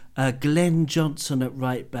Reina, Glenn Johnson at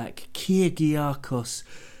right back, Kyrgiakos,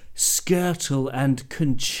 Skirtle and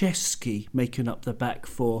Konchesky making up the back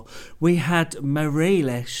four. We had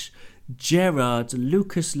Morelos, Gerrard,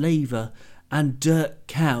 Lucas Leiva and Dirk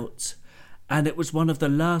Kuyt. And it was one of the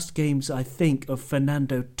last games, I think, of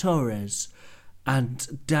Fernando Torres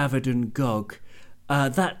and David Ngog.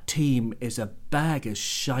 That team is a bag of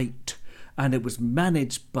shite, and it was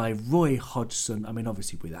managed by Roy Hodgson. I mean,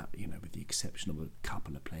 obviously with the exception of a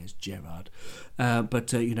couple of players, Gerrard.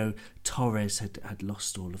 But Torres had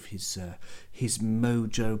lost all of his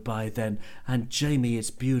mojo by then. And Jamie,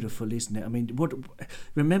 it's beautiful, isn't it? I mean,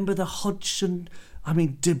 remember the Hodgson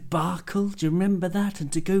debacle? Do you remember that?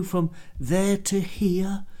 And to go from there to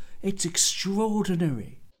here, it's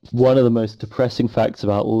extraordinary. One of the most depressing facts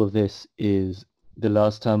about all of this is the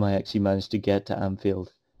last time I actually managed to get to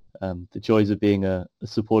Anfield. The joys of being a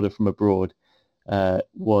supporter from abroad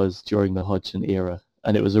was during the Hodgson era.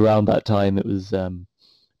 And it was around that time, it was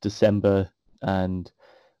December, and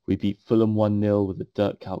we beat Fulham 1-0 with a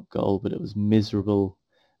Dirk Kuyt goal, but it was miserable.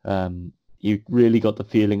 You really got the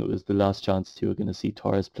feeling it was the last chance you were going to see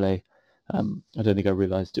Torres play. I don't think I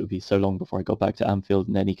realised it would be so long before I got back to Anfield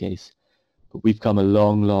in any case. But we've come a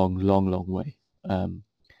long, long, long, long way.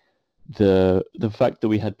 The fact that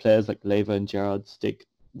we had players like Leiva and Gerrard stick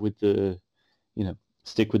with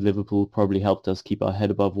Liverpool probably helped us keep our head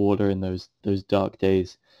above water in those dark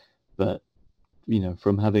days. But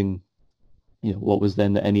from having what was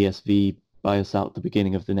then the NESV buy us out at the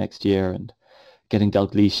beginning of the next year and getting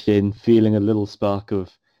Dalglish in, feeling a little spark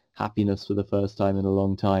of happiness for the first time in a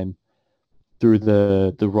long time, through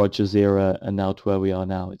the Rodgers era and now to where we are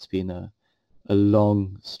now. It's been a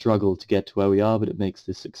long struggle to get to where we are, but it makes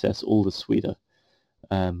this success all the sweeter.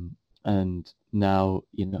 And now,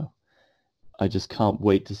 I just can't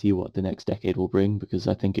wait to see what the next decade will bring, because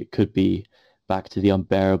I think it could be back to the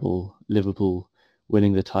unbearable Liverpool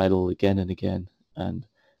winning the title again and again. And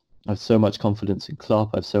I have so much confidence in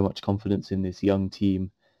Klopp. I have so much confidence in this young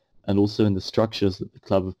team, and also in the structures that the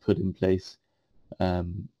club have put in place.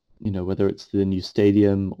 Whether it's the new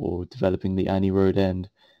stadium or developing the Annie Road end,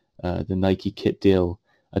 the Nike kit deal,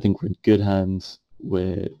 I think we're in good hands.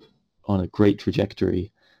 We're on a great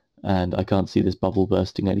trajectory, and I can't see this bubble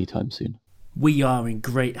bursting anytime soon. We are in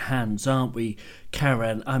great hands, aren't we,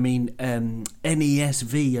 Karen? I mean,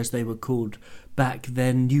 NESV, as they were called back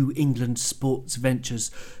then, New England Sports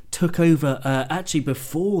Ventures, took over actually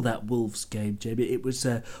before that Wolves game, Jamie. It was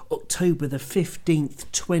October the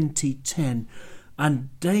 15th, 2010, and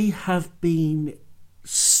they have been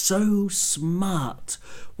so smart.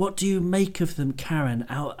 What do you make of them, Karen,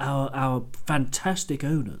 our fantastic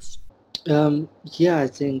owners? I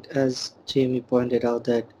think, as Jamie pointed out,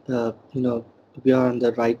 that we are on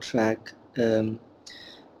the right track.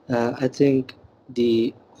 I think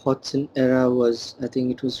the Hodgson era was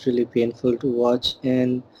really painful to watch,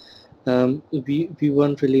 and we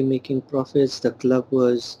weren't really making profits. The club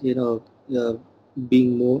was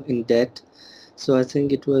being more in debt. So I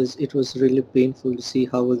think it was really painful to see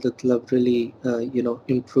how will the club really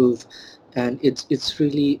improve, and it's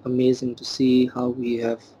really amazing to see how we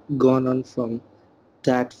have gone on from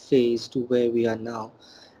that phase to where we are now,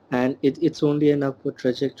 and it's only an upward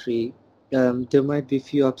trajectory. There might be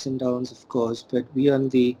few ups and downs, of course, but we're on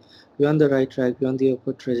the right track. We're on the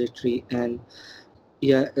upward trajectory, and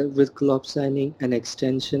with Klopp signing an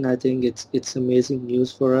extension, I think it's amazing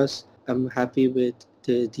news for us. I'm happy with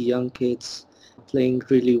the young kids playing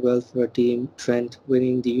really well for a team. Trent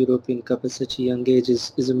winning the European Cup at such a young age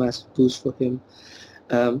is a massive boost for him,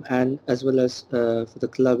 and as well as for the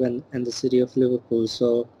club and the city of Liverpool.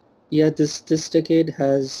 So this decade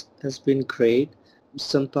has has been great.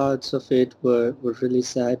 Some parts of it were really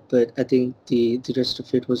sad, but I think the rest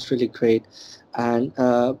of it was really great. And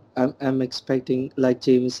I'm expecting, like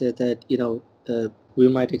Jamie said, that we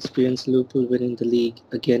might experience Liverpool winning the league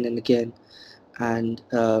again and again. And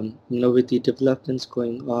with the developments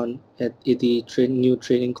going on at the new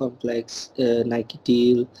training complex, Nike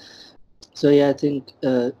deal. So yeah, I think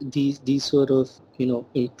these sort of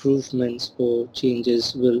improvements or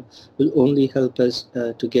changes will only help us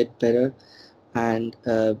to get better and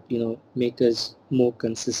make us more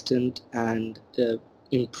consistent and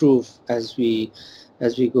improve as we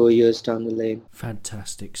go years down the lane.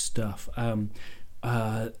 Fantastic stuff.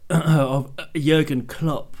 Jurgen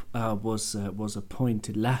Klopp was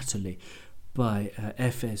appointed latterly by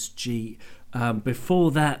FSG.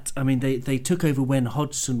 Before that, I mean, they took over when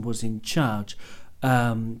Hodgson was in charge.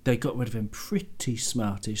 They got rid of him pretty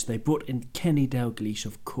smartish. They brought in Kenny Dalglish,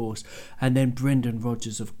 of course, and then Brendan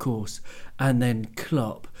Rodgers, of course, and then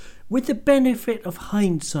Klopp. With the benefit of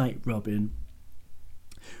hindsight, Robin,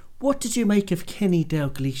 what did you make of Kenny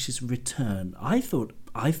Dalglish's return? I thought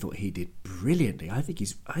he did brilliantly. I think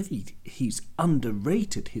he's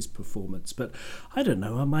underrated, his performance, but I don't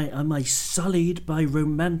know. Am I sullied by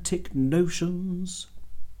romantic notions?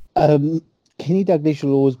 Kenny Dalglish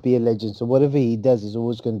will always be a legend, so whatever he does is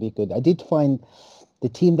always going to be good. I did find the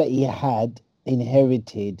team that he had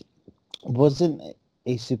inherited wasn't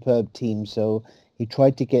a superb team, so he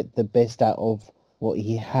tried to get the best out of what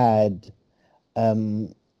he had.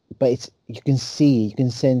 But you can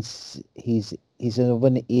sense he's of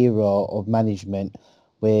an era of management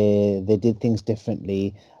where they did things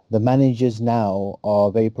differently. The managers now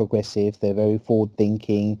are very progressive. They're very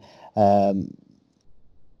forward-thinking.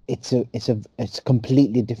 It's a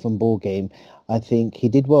completely different ball game. I think he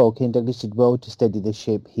did well. Ken Douglas did well to steady the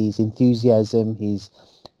ship. His enthusiasm, his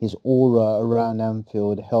aura around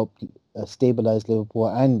Anfield helped stabilise Liverpool,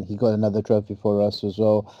 and he got another trophy for us as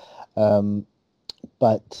well.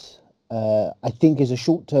 But I think as a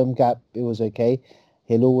short-term gap, it was okay.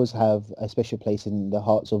 He'll always have a special place in the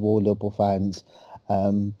hearts of all Liverpool fans.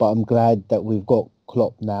 But I'm glad that we've got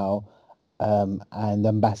Klopp now, and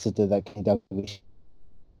ambassador that Kenny Dalglish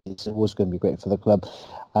is always going to be great for the club.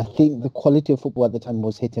 I think the quality of football at the time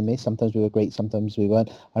was hit and miss. Sometimes we were great, sometimes we weren't.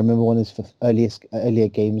 I remember one of his earlier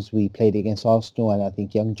games we played against Arsenal, and I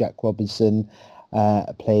think young Jack Robinson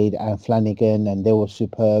played, and Flanagan, and they were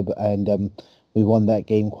superb. And we won that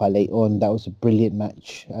game quite late on. That was a brilliant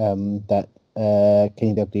match that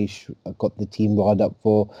Kenny Dalglish got the team riled up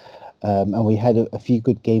for. And we had a few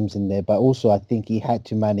good games in there. But also, I think he had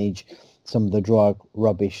to manage some of the dry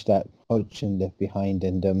rubbish that Hodgson left behind.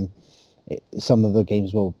 And some of the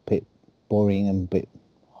games were a bit boring and a bit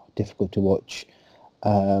difficult to watch.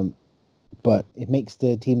 But it makes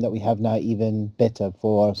the team that we have now even better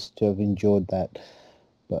for us to have enjoyed that.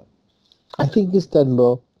 But I think it's done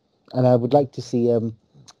well. And I would like to see,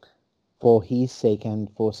 for his sake and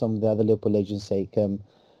for some of the other Liverpool legends' sake,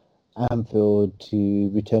 Anfield to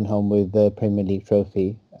return home with the Premier League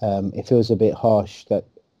trophy. It feels a bit harsh that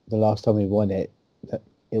the last time we won it, that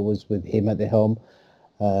it was with him at the helm.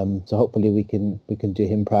 So hopefully we can do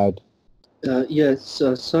him proud. Yes,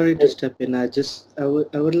 sorry to step in. I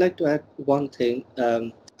would like to add one thing.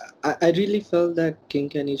 I really felt that King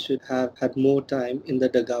Kenny should have had more time in the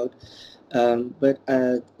dugout. But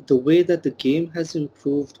the way that the game has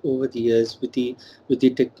improved over the years with the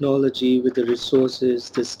technology, with the resources,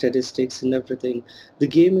 the statistics and everything, the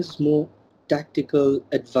game is more tactically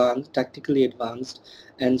advanced,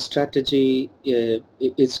 and strategy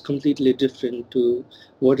is completely different to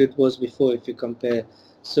what it was before if you compare.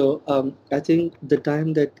 So I think the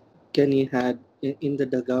time that Kenny had in the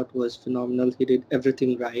dugout was phenomenal. He did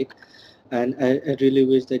everything right, and I really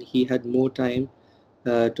wish that he had more time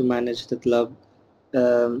to manage the club.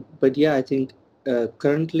 But yeah, I think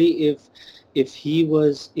currently, if he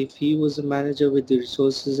was a manager with the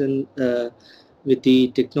resources and with the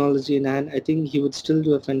technology in hand, I think he would still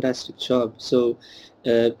do a fantastic job. So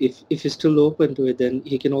if he's still open to it, then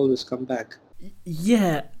he can always come back.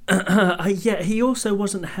 Yeah, he also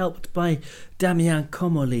wasn't helped by Damian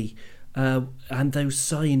Comolli and those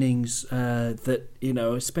signings that,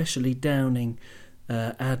 especially Downing,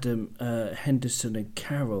 Adam, Henderson and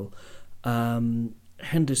Carroll.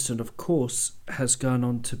 Henderson, of course, has gone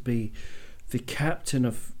on to be the captain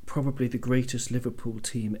of probably the greatest Liverpool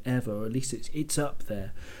team ever, or at least it's up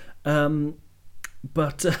there.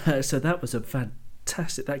 But so that was a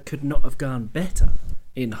fantastic, that could not have gone better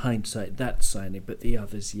in hindsight, that signing. But the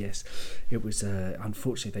others, yes, it was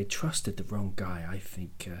unfortunately they trusted the wrong guy, I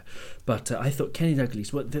think. But I thought Kenny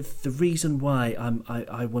Dalglish, the reason why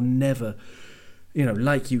I will never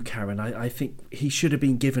like you, Karen, I think he should have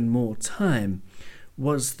been given more time,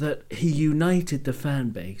 was that he united the fan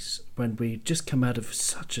base when we just come out of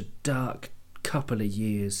such a dark couple of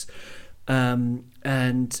years.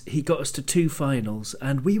 And he got us to 2 finals,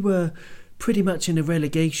 and we were pretty much in a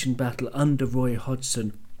relegation battle under Roy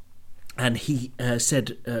Hodgson. And he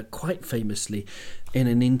said quite famously in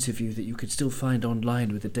an interview that you could still find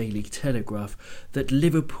online with the Daily Telegraph that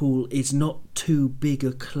Liverpool is not too big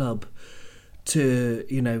a club to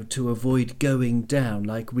avoid going down.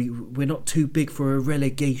 Like we're not too big for a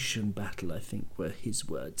relegation battle, I think were his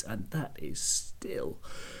words. And that is still,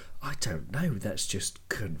 I don't know, that's just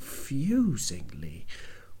confusingly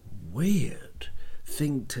weird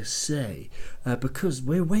thing to say, because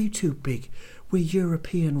we're way too big. We're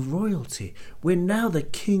European royalty. We're now the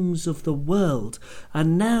kings of the world.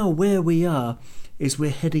 And now where we are is we're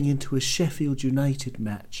heading into a Sheffield United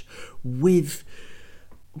match with,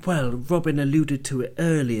 well, Robin alluded to it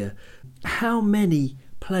earlier. How many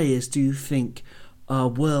players do you think are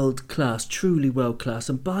world class, truly world class?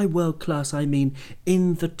 And by world class, I mean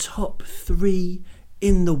in the top 3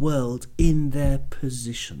 in the world in their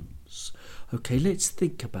positions. Okay, let's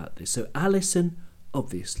think about this. So Alisson,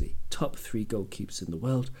 obviously, top 3 goalkeepers in the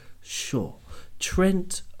world, sure.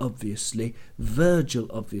 Trent, obviously. Virgil,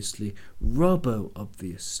 obviously. Robbo,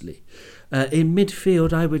 obviously. In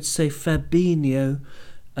midfield, I would say Fabinho,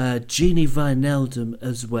 Gini Wijnaldum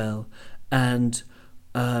as well. And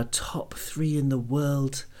top 3 in the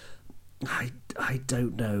world, I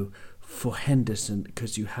don't know. For Henderson,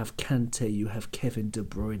 because you have Kante, you have Kevin De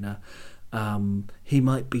Bruyne. He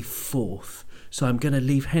might be 4th. So I'm going to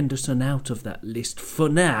leave Henderson out of that list for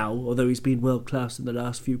now, although he's been world class in the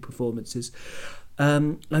last few performances.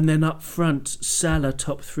 And then up front, Salah,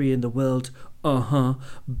 top 3 in the world,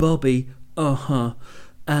 Bobby,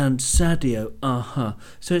 and Sadio,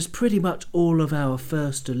 So it's pretty much all of our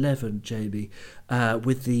first 11, Jamie,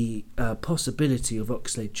 with the possibility of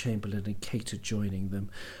Oxlade-Chamberlain and Keita joining them.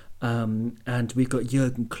 And we've got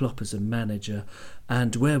Jurgen Klopp as a manager,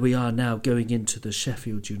 and where we are now going into the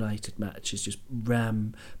Sheffield United match is just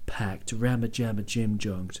ram-packed,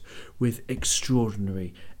 ramma-jamma-jim-jonged with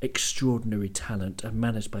extraordinary talent and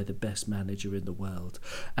managed by the best manager in the world.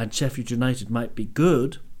 And Sheffield United might be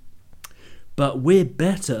good, but we're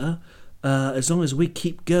better as long as we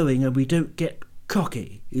keep going and we don't get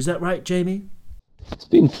cocky. Is that right, Jamie? It's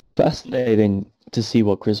been fascinating to see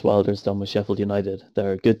what Chris Wilder has done with Sheffield United.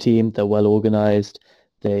 They're a good team. They're well organised.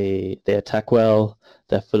 They attack well.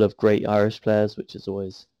 They're full of great Irish players, which is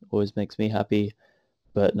always makes me happy.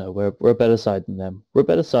 But no, we're a better side than them. We're a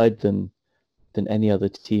better side than any other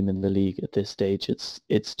team in the league at this stage.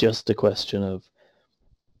 It's just a question of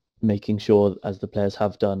making sure, as the players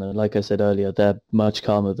have done, and like I said earlier, they're much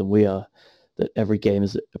calmer than we are, that every game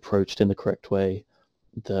is approached in the correct way,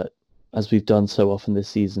 that as we've done so often this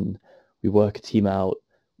season, we work a team out,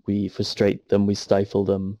 we frustrate them, we stifle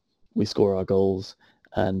them, we score our goals,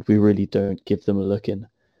 and we really don't give them a look in.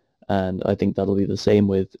 And I think that'll be the same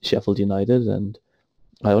with Sheffield United, and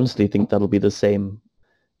I honestly think that'll be the same,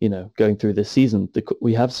 going through this season.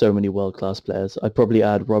 We have so many world-class players. I'd probably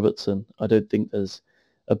add Robertson. I don't think there's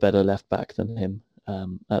a better left-back than him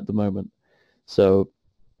at the moment. So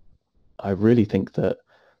I really think that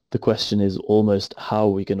the question is almost, how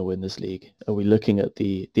are we going to win this league? Are we looking at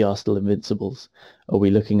the Arsenal Invincibles? Are we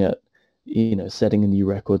looking at, setting a new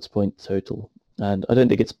records point total? And I don't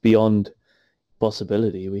think it's beyond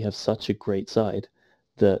possibility. We have such a great side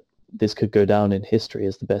that this could go down in history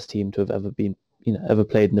as the best team to have ever been, ever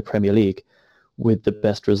played in the Premier League with the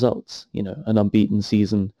best results. An unbeaten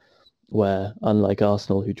season where, unlike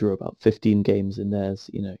Arsenal, who drew about 15 games in theirs,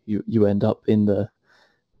 you end up in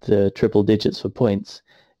the triple digits for points.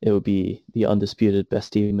 It would be the undisputed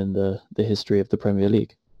best team in the history of the Premier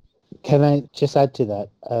League. Can I just add to that?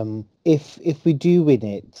 If we do win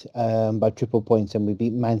it by triple points and we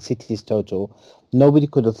beat Man City's total, nobody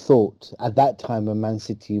could have thought at that time when Man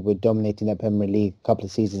City were dominating the Premier League a couple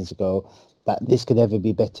of seasons ago that this could ever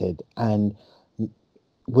be bettered. And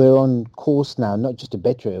we're on course now, not just to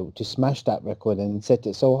better it, to smash that record and set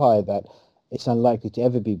it so high that it's unlikely to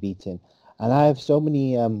ever be beaten. And I have so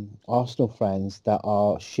many Arsenal fans that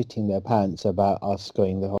are shitting their pants about us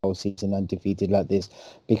going the whole season undefeated like this,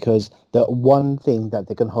 because the one thing that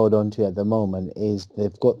they can hold on to at the moment is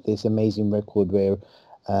they've got this amazing record where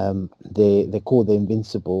they call the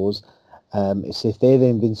Invincibles. So if they're the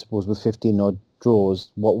Invincibles with 15 odd draws,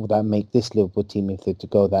 what would that make this Liverpool team if they're to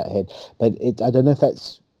go that ahead? But I don't know if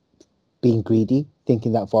that's being greedy,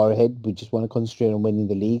 thinking that far ahead. We just want to concentrate on winning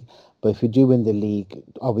the league. But if we do win the league,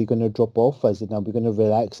 are we going to drop off? As in, are we going to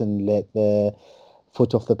relax and let the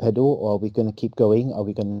foot off the pedal, or are we going to keep going? Are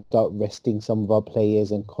we going to start resting some of our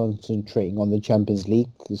players and concentrating on the Champions League?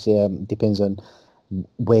 Because depends on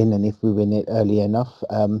when and if we win it early enough.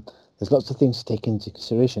 There's lots of things to take into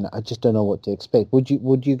consideration. I just don't know what to expect. What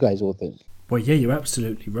do you guys all think? Well, yeah, you're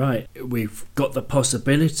absolutely right. We've got the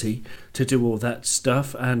possibility to do all that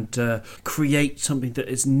stuff and create something that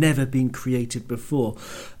has never been created before.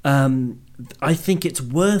 I think it's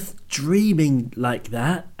worth dreaming like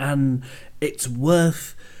that, and it's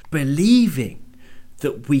worth believing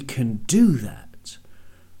that we can do that.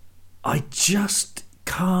 I just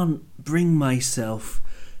can't bring myself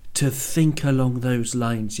to think along those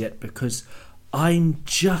lines yet, because I'm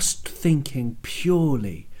just thinking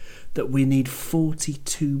purely that we need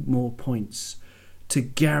 42 more points to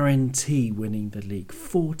guarantee winning the league.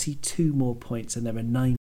 42 more points, and there are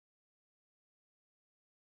 9.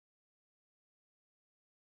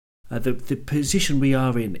 The position we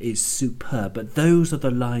are in is superb, but those are the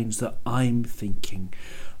lines that I'm thinking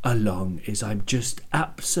along. I'm just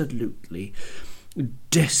absolutely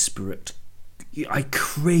desperate. I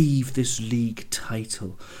crave this league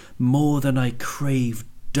title more than I crave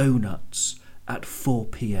donuts at 4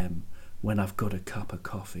 p.m. when I've got a cup of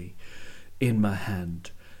coffee in my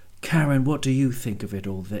hand. Karen, what do you think of it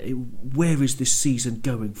all? Where is this season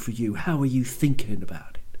going for you? How are you thinking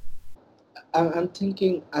about it? I'm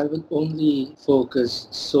thinking I will only focus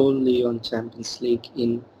solely on Champions League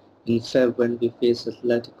in Feb when we face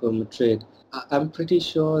Atletico Madrid. I'm pretty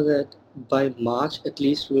sure that by March at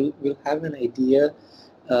least we'll have an idea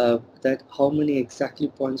that how many exactly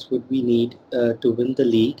points would we need to win the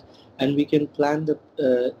league, and we can plan the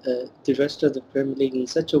rest of the Premier League in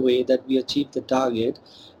such a way that we achieve the target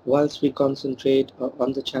whilst we concentrate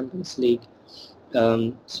on the Champions League.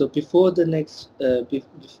 So before the next,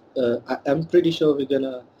 I'm pretty sure we're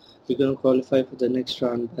gonna qualify for the next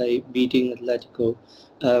round by beating Atletico,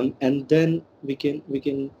 and then we can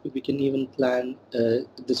even plan the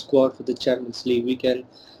squad for the Champions League. We can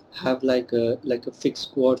have like a fixed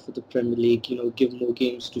squad for the Premier League. Give more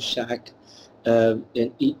games to Shaq, and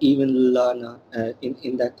even Lallana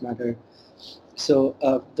in that matter. So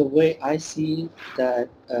the way I see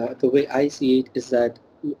it is that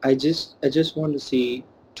I just want to see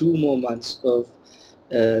 2 more months of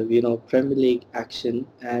Premier League action,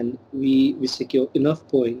 and we secure enough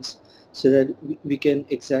points so that we can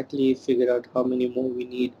exactly figure out how many more we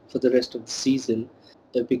need for the rest of the season,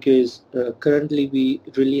 because currently we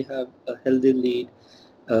really have a healthy lead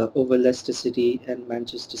over Leicester City and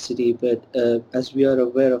Manchester City, but as we are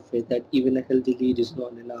aware of it, that even a healthy lead is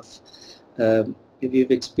not enough.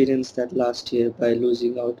 We've experienced that last year by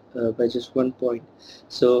losing out by just 1 point.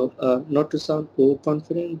 So not to sound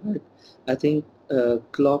overconfident, but I think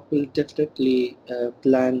Klopp will definitely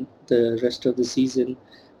plan the rest of the season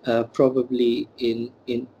probably in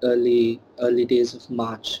early days of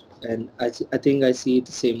March, and I think I see it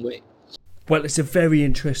the same way. Well, it's a very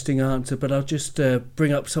interesting answer, but I'll just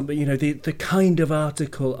bring up something. The kind of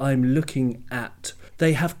article I'm looking at,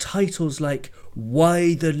 they have titles like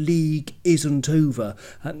 "Why the League Isn't Over,"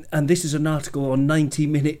 and this is an article on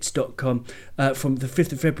 90minutes.com from the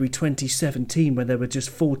 5th of February 2017, when there were just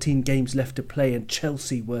 14 games left to play and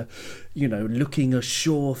Chelsea were, looking a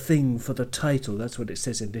sure thing for the title. That's what it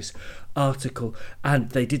says in this article, and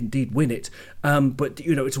they did indeed win it. But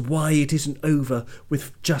it's why it isn't over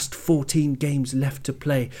with just 14 games left to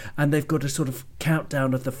play, and they've got a sort of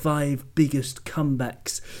countdown of the 5 biggest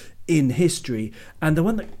comebacks in history, and the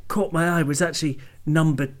one that caught my eye was actually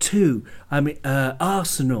number 2.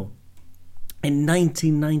 Arsenal in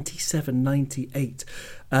 1997-98.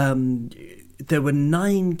 There were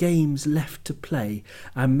 9 games left to play,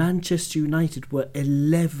 and Manchester United were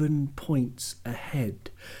 11 points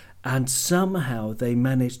ahead, and somehow they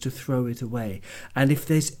managed to throw it away. And if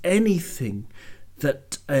there's anything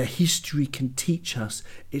that history can teach us,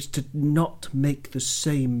 it's to not make the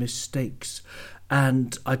same mistakes.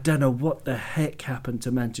 And I don't know what the heck happened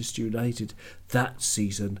to Manchester United that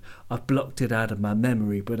season. I've blocked it out of my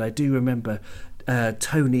memory, but I do remember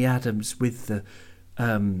Tony Adams with the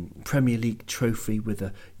Premier League trophy with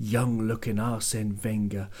a young-looking Arsene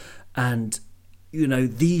Wenger. And,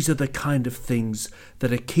 these are the kind of things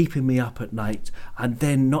that are keeping me up at night. And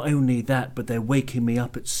then not only that, but they're waking me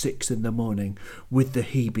up at 6 a.m. with the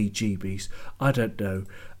heebie-jeebies. I don't know.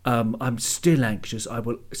 I'm still anxious. I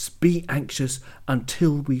will be anxious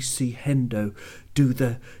until we see Hendo do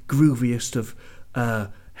the grooviest of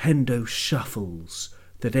Hendo shuffles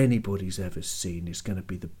that anybody's ever seen. Is going to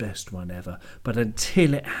be the best one ever. But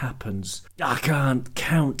until it happens, I can't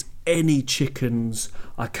count any chickens.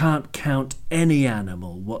 I can't count any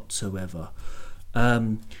animal whatsoever.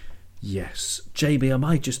 Yes. Jamie, am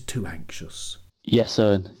I just too anxious? Yes,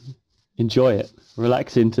 Owen. Enjoy it.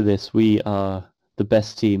 Relax into this. We are the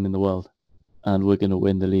best team in the world, and we're going to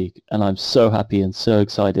win the league. And I'm so happy and so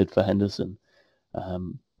excited for Henderson.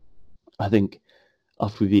 I think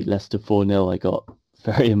after we beat Leicester 4-0, I got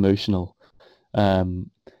very emotional. I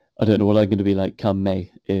don't know what I'm going to be like come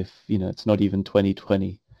May if, it's not even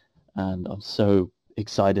 2020. And I'm so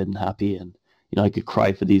excited and happy, and, I could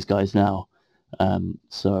cry for these guys now.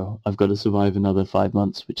 So I've got to survive another 5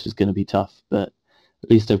 months, which is going to be tough. But at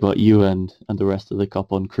least I've got you and the rest of the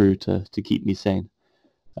Cop On crew to keep me sane.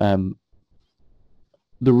 The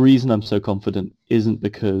reason I'm so confident isn't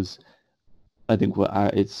because I think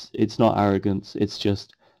it's not arrogance. It's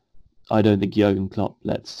just I don't think Jurgen Klopp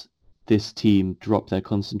lets this team drop their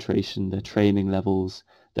concentration, their training levels,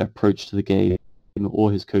 their approach to the game,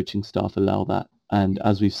 or his coaching staff allow that. And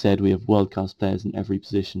as we've said, we have world-class players in every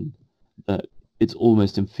position. That it's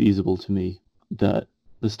almost infeasible to me that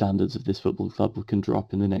the standards of this football club can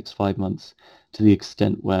drop in the next 5 months to the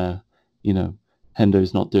extent where,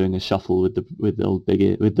 Hendo's not doing a shuffle with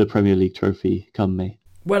the Premier League trophy come May.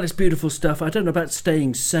 Well, it's beautiful stuff. I don't know about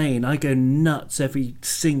staying sane. I go nuts every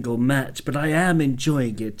single match, but I am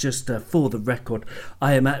enjoying it. Just for the record,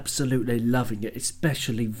 I am absolutely loving it,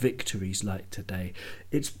 especially victories like today.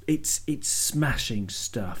 It's smashing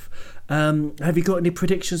stuff. Have you got any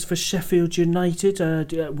predictions for Sheffield United?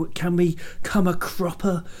 Can we come a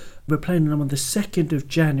cropper? We're playing them on the 2nd of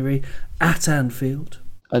January at Anfield.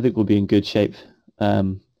 I think we'll be in good shape.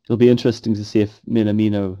 It'll be interesting to see if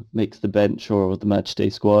Minamino makes the bench or the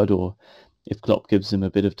matchday squad, or if Klopp gives him a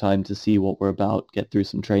bit of time to see what we're about, get through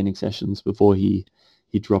some training sessions before he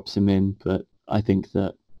drops him in. But I think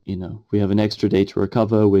that, we have an extra day to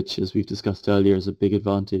recover, which, as we've discussed earlier, is a big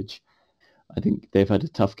advantage. I think they've had a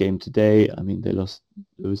tough game today. I mean, they lost,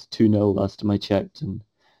 it was 2-0 last time I checked, and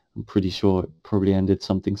I'm pretty sure it probably ended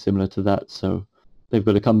something similar to that. So they've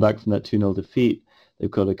got to come back from that 2-0 defeat.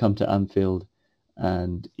 They've got to come to Anfield.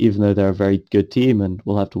 And even though they're a very good team and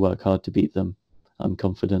we'll have to work hard to beat them, I'm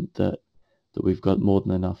confident that we've got more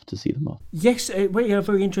than enough to see them off. Yes,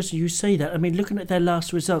 very interesting you say that. I mean, looking at their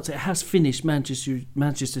last results, it has finished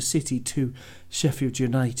Manchester City 2, Sheffield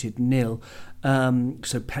United 0.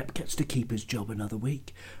 So Pep gets to keep his job another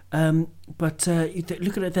week. But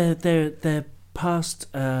looking at their past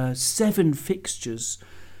 7 fixtures,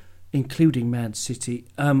 including Man City,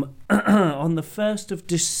 on the 1st of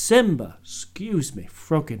December,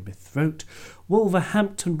 frog in my throat,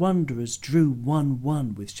 Wolverhampton Wanderers drew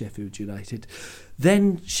 1-1 with Sheffield United.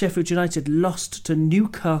 Then Sheffield United lost to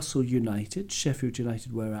Newcastle United. Sheffield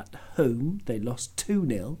United were at home. They lost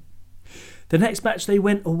 2-0. The next match they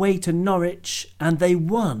went away to Norwich and they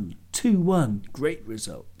won 2-1. Great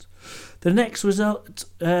result. The next result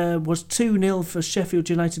was 2-0 for Sheffield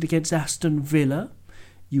United against Aston Villa.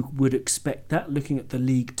 You would expect that looking at the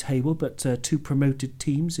league table, but 2 promoted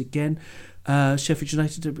teams again. Sheffield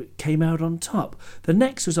United came out on top. The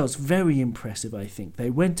next result's very impressive, I think. They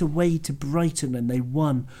went away to Brighton and they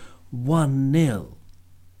won 1-0.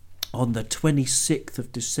 On the 26th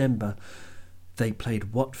of December, they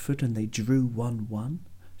played Watford and they drew 1-1.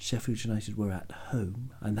 Sheffield United were at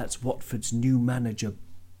home, and that's Watford's new manager,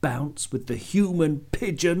 Bounce, with the human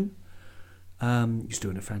pigeon. He's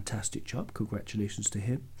doing a fantastic job. Congratulations to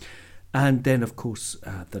him. And then, of course,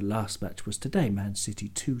 the last match was today. Man City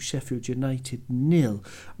 2, Sheffield United 0.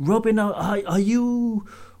 Robin, are you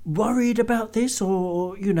worried about this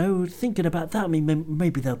or, thinking about that? I mean,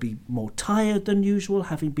 maybe they'll be more tired than usual,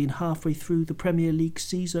 having been halfway through the Premier League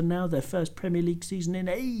season now, their first Premier League season in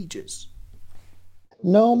ages.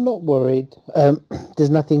 No, I'm not worried.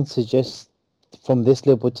 There's nothing to suggest from this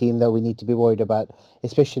Liverpool team that we need to be worried about,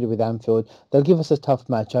 especially with Anfield. They'll give us a tough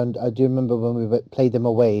match, and I do remember when we played them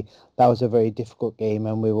away, that was a very difficult game,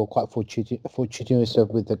 and we were quite fortuitous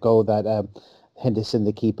with the goal that Henderson,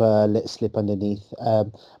 the keeper, let slip underneath. But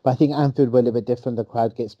I think Anfield were a little bit different. The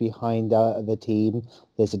crowd gets behind the team.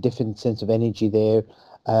 There's a different sense of energy there.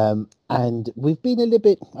 And we've been a little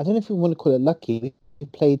bit, I don't know if we want to call it lucky. We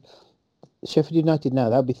played Sheffield United now.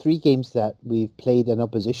 That'll be 3 games that we've played an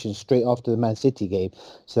opposition straight after the Man City game.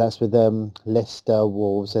 So that's with Leicester,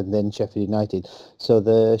 Wolves, and then Sheffield United. So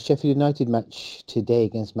the Sheffield United match today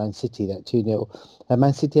against Man City, that 2-0,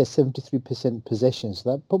 Man City has 73% possession.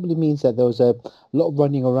 So that probably means that there was a lot of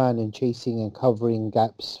running around and chasing and covering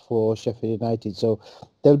gaps for Sheffield United. So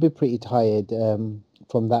they'll be pretty tired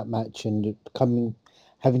from that match, and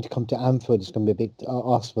having to come to Anfield is going to be a big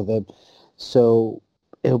ask for them. So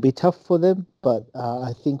it'll be tough for them, but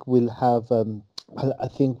I think we'll have. I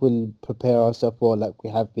think we'll prepare ourselves well, like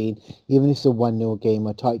we have been. Even if it's a 1-0 game,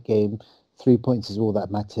 a tight game, 3 points is all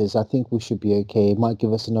that matters. I think we should be okay. It might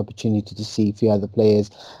give us an opportunity to see a few other players.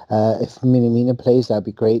 If Minamino plays, that'd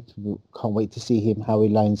be great. Can't wait to see him, how he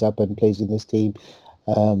lines up and plays in this team.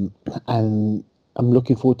 And I'm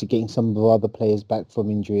looking forward to getting some of our other players back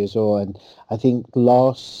from injury as well. And I think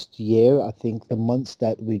last year, the months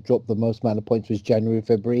that we dropped the most amount of points was January,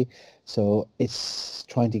 February. So it's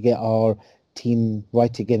trying to get our team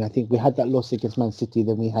right again. I think we had that loss against Man City.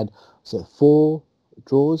 Then we had 4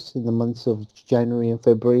 draws in the months of January and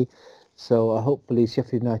February. So hopefully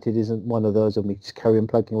Sheffield United isn't one of those and we just carry on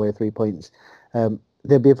plugging away 3 points.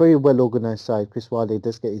 They'll be a very well organised side. Chris Wilder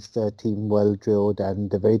does get his team well drilled and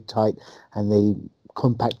they're very tight and they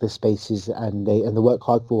compact the spaces and they work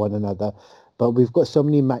hard for one another. But we've got so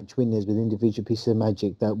many match winners with individual pieces of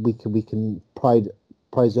magic that we can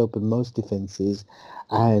prize open most defences.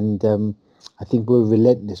 And I think we're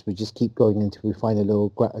relentless. We just keep going until we find a little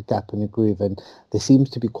gap in the groove. And there seems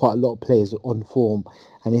to be quite a lot of players on form.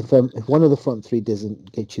 And if one of the front three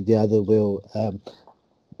doesn't get you, the other will.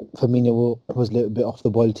 Firmino was a little bit off the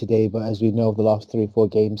ball today, but as we know, the last 3-4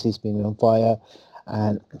 games he's been on fire,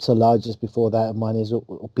 and Salah just before that, Mane's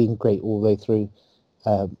been great all the way through.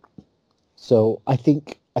 So I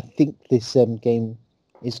think this game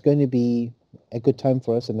is going to be a good time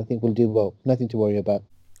for us, and I think we'll do well. Nothing to worry about.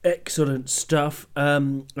 Excellent stuff.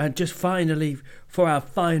 And just finally, for our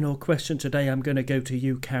final question today, I'm going to go to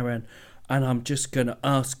you, Karen, and I'm just going to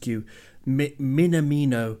ask you,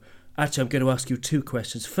 Minamino. Actually, I'm going to ask you 2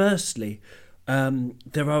 questions. Firstly,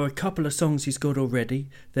 there are a couple of songs he's got already.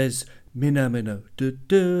 There's Minamino,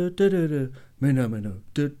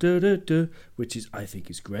 Minamino, which I think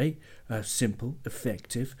is great, simple,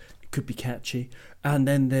 effective. It could be catchy. And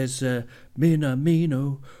then there's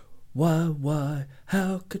Minamino, why,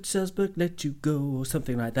 how could Salzburg let you go, or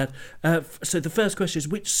something like that. So the first question is,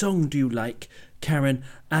 which song do you like, Karen?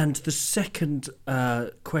 And the second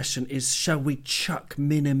question is, shall we chuck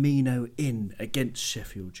Minamino in against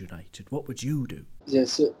Sheffield United? What would you do? Yeah,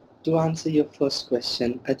 so to answer your first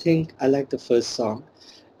question, I think I like the first song.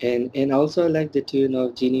 And also I like the tune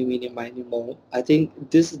of Genie Meeny Miny Mo. I think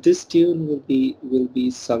this tune will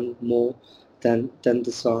be sung more than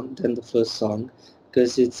the first song,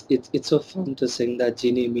 because it's so fun to sing that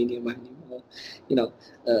Genie Meeny Miny Mo.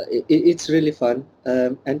 It's really fun.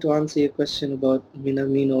 And to answer your question about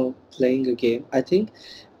Minamino playing a game, I think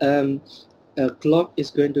Klopp is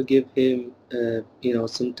going to give him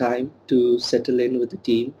some time to settle in with the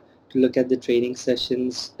team, to look at the training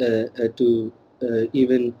sessions, to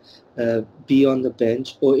even be on the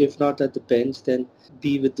bench, or if not at the bench, then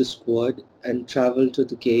be with the squad and travel to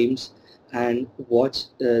the games and watch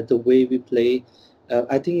the way we play.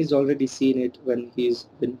 I think he's already seen it when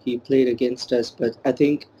he played against us, but I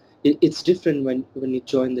think it's different when he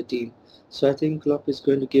joined the team. So I think Klopp is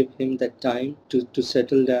going to give him that time to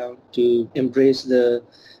settle down, to embrace the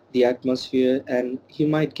atmosphere, and he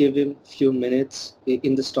might give him a few minutes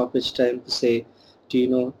in the stoppage time to say,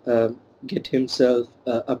 get himself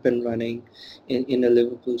up and running in a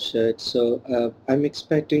Liverpool shirt. So I'm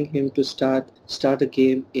expecting him to start a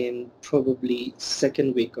game in probably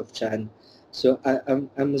second week of Jan. So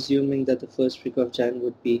I'm assuming that the first week of Jan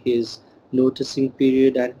would be his noticing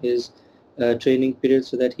period and his training period,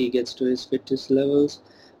 so that he gets to his fitness levels.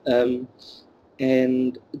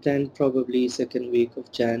 And then probably second week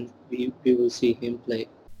of Jan, we will see him play.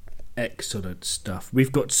 Excellent stuff.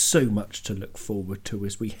 We've got so much to look forward to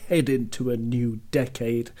as we head into a new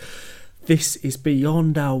decade. This is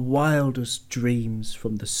beyond our wildest dreams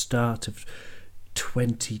from the start of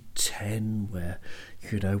 2010, where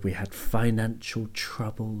we had financial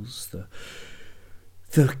troubles,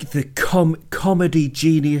 the comedy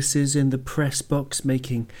geniuses in the press box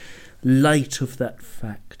making light of that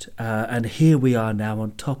fact, and here we are now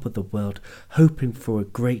on top of the world, hoping for a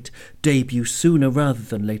great debut sooner rather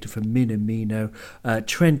than later for Minamino.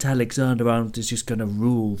 Trent Alexander-Arnold is just going to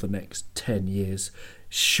rule the next 10 years,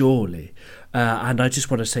 surely. And I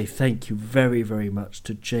just want to say thank you very, very much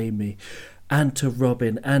to Jamie and to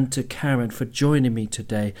Robin and to Karen for joining me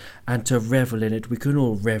today, and to revel in it. We can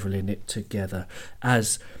all revel in it together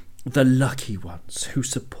as the lucky ones who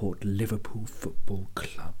support Liverpool Football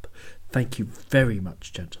Club. Thank you very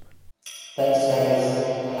much, gentlemen. Thanks, guys.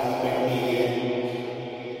 Have a great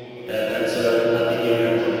weekend. Thanks for having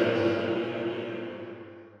me.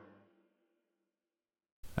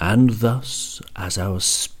 And thus, as our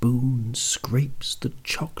spoon scrapes the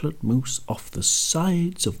chocolate mousse off the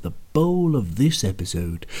sides of the bowl of this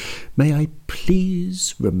episode, may I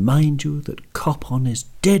please remind you that Cop On is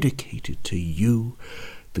dedicated to you,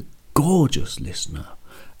 the gorgeous listener,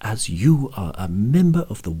 as you are a member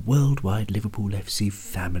of the worldwide Liverpool FC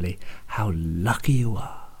family. How lucky you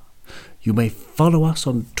are. You may follow us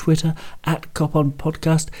on Twitter at Copon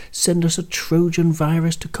Podcast. Send us a Trojan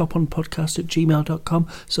virus to coponpodcast@gmail.com.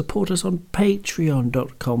 Support us on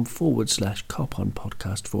patreon.com/Copon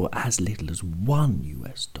Podcast for as little as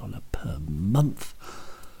 $1 per month.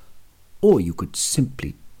 Or you could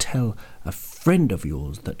simply tell a friend of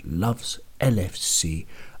yours that loves LFC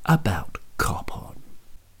about Copon.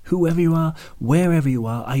 Whoever you are, wherever you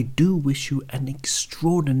are, I do wish you an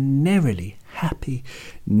extraordinarily happy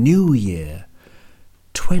New Year.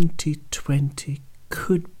 2020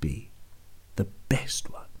 could be the best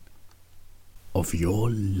one of your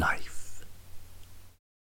life.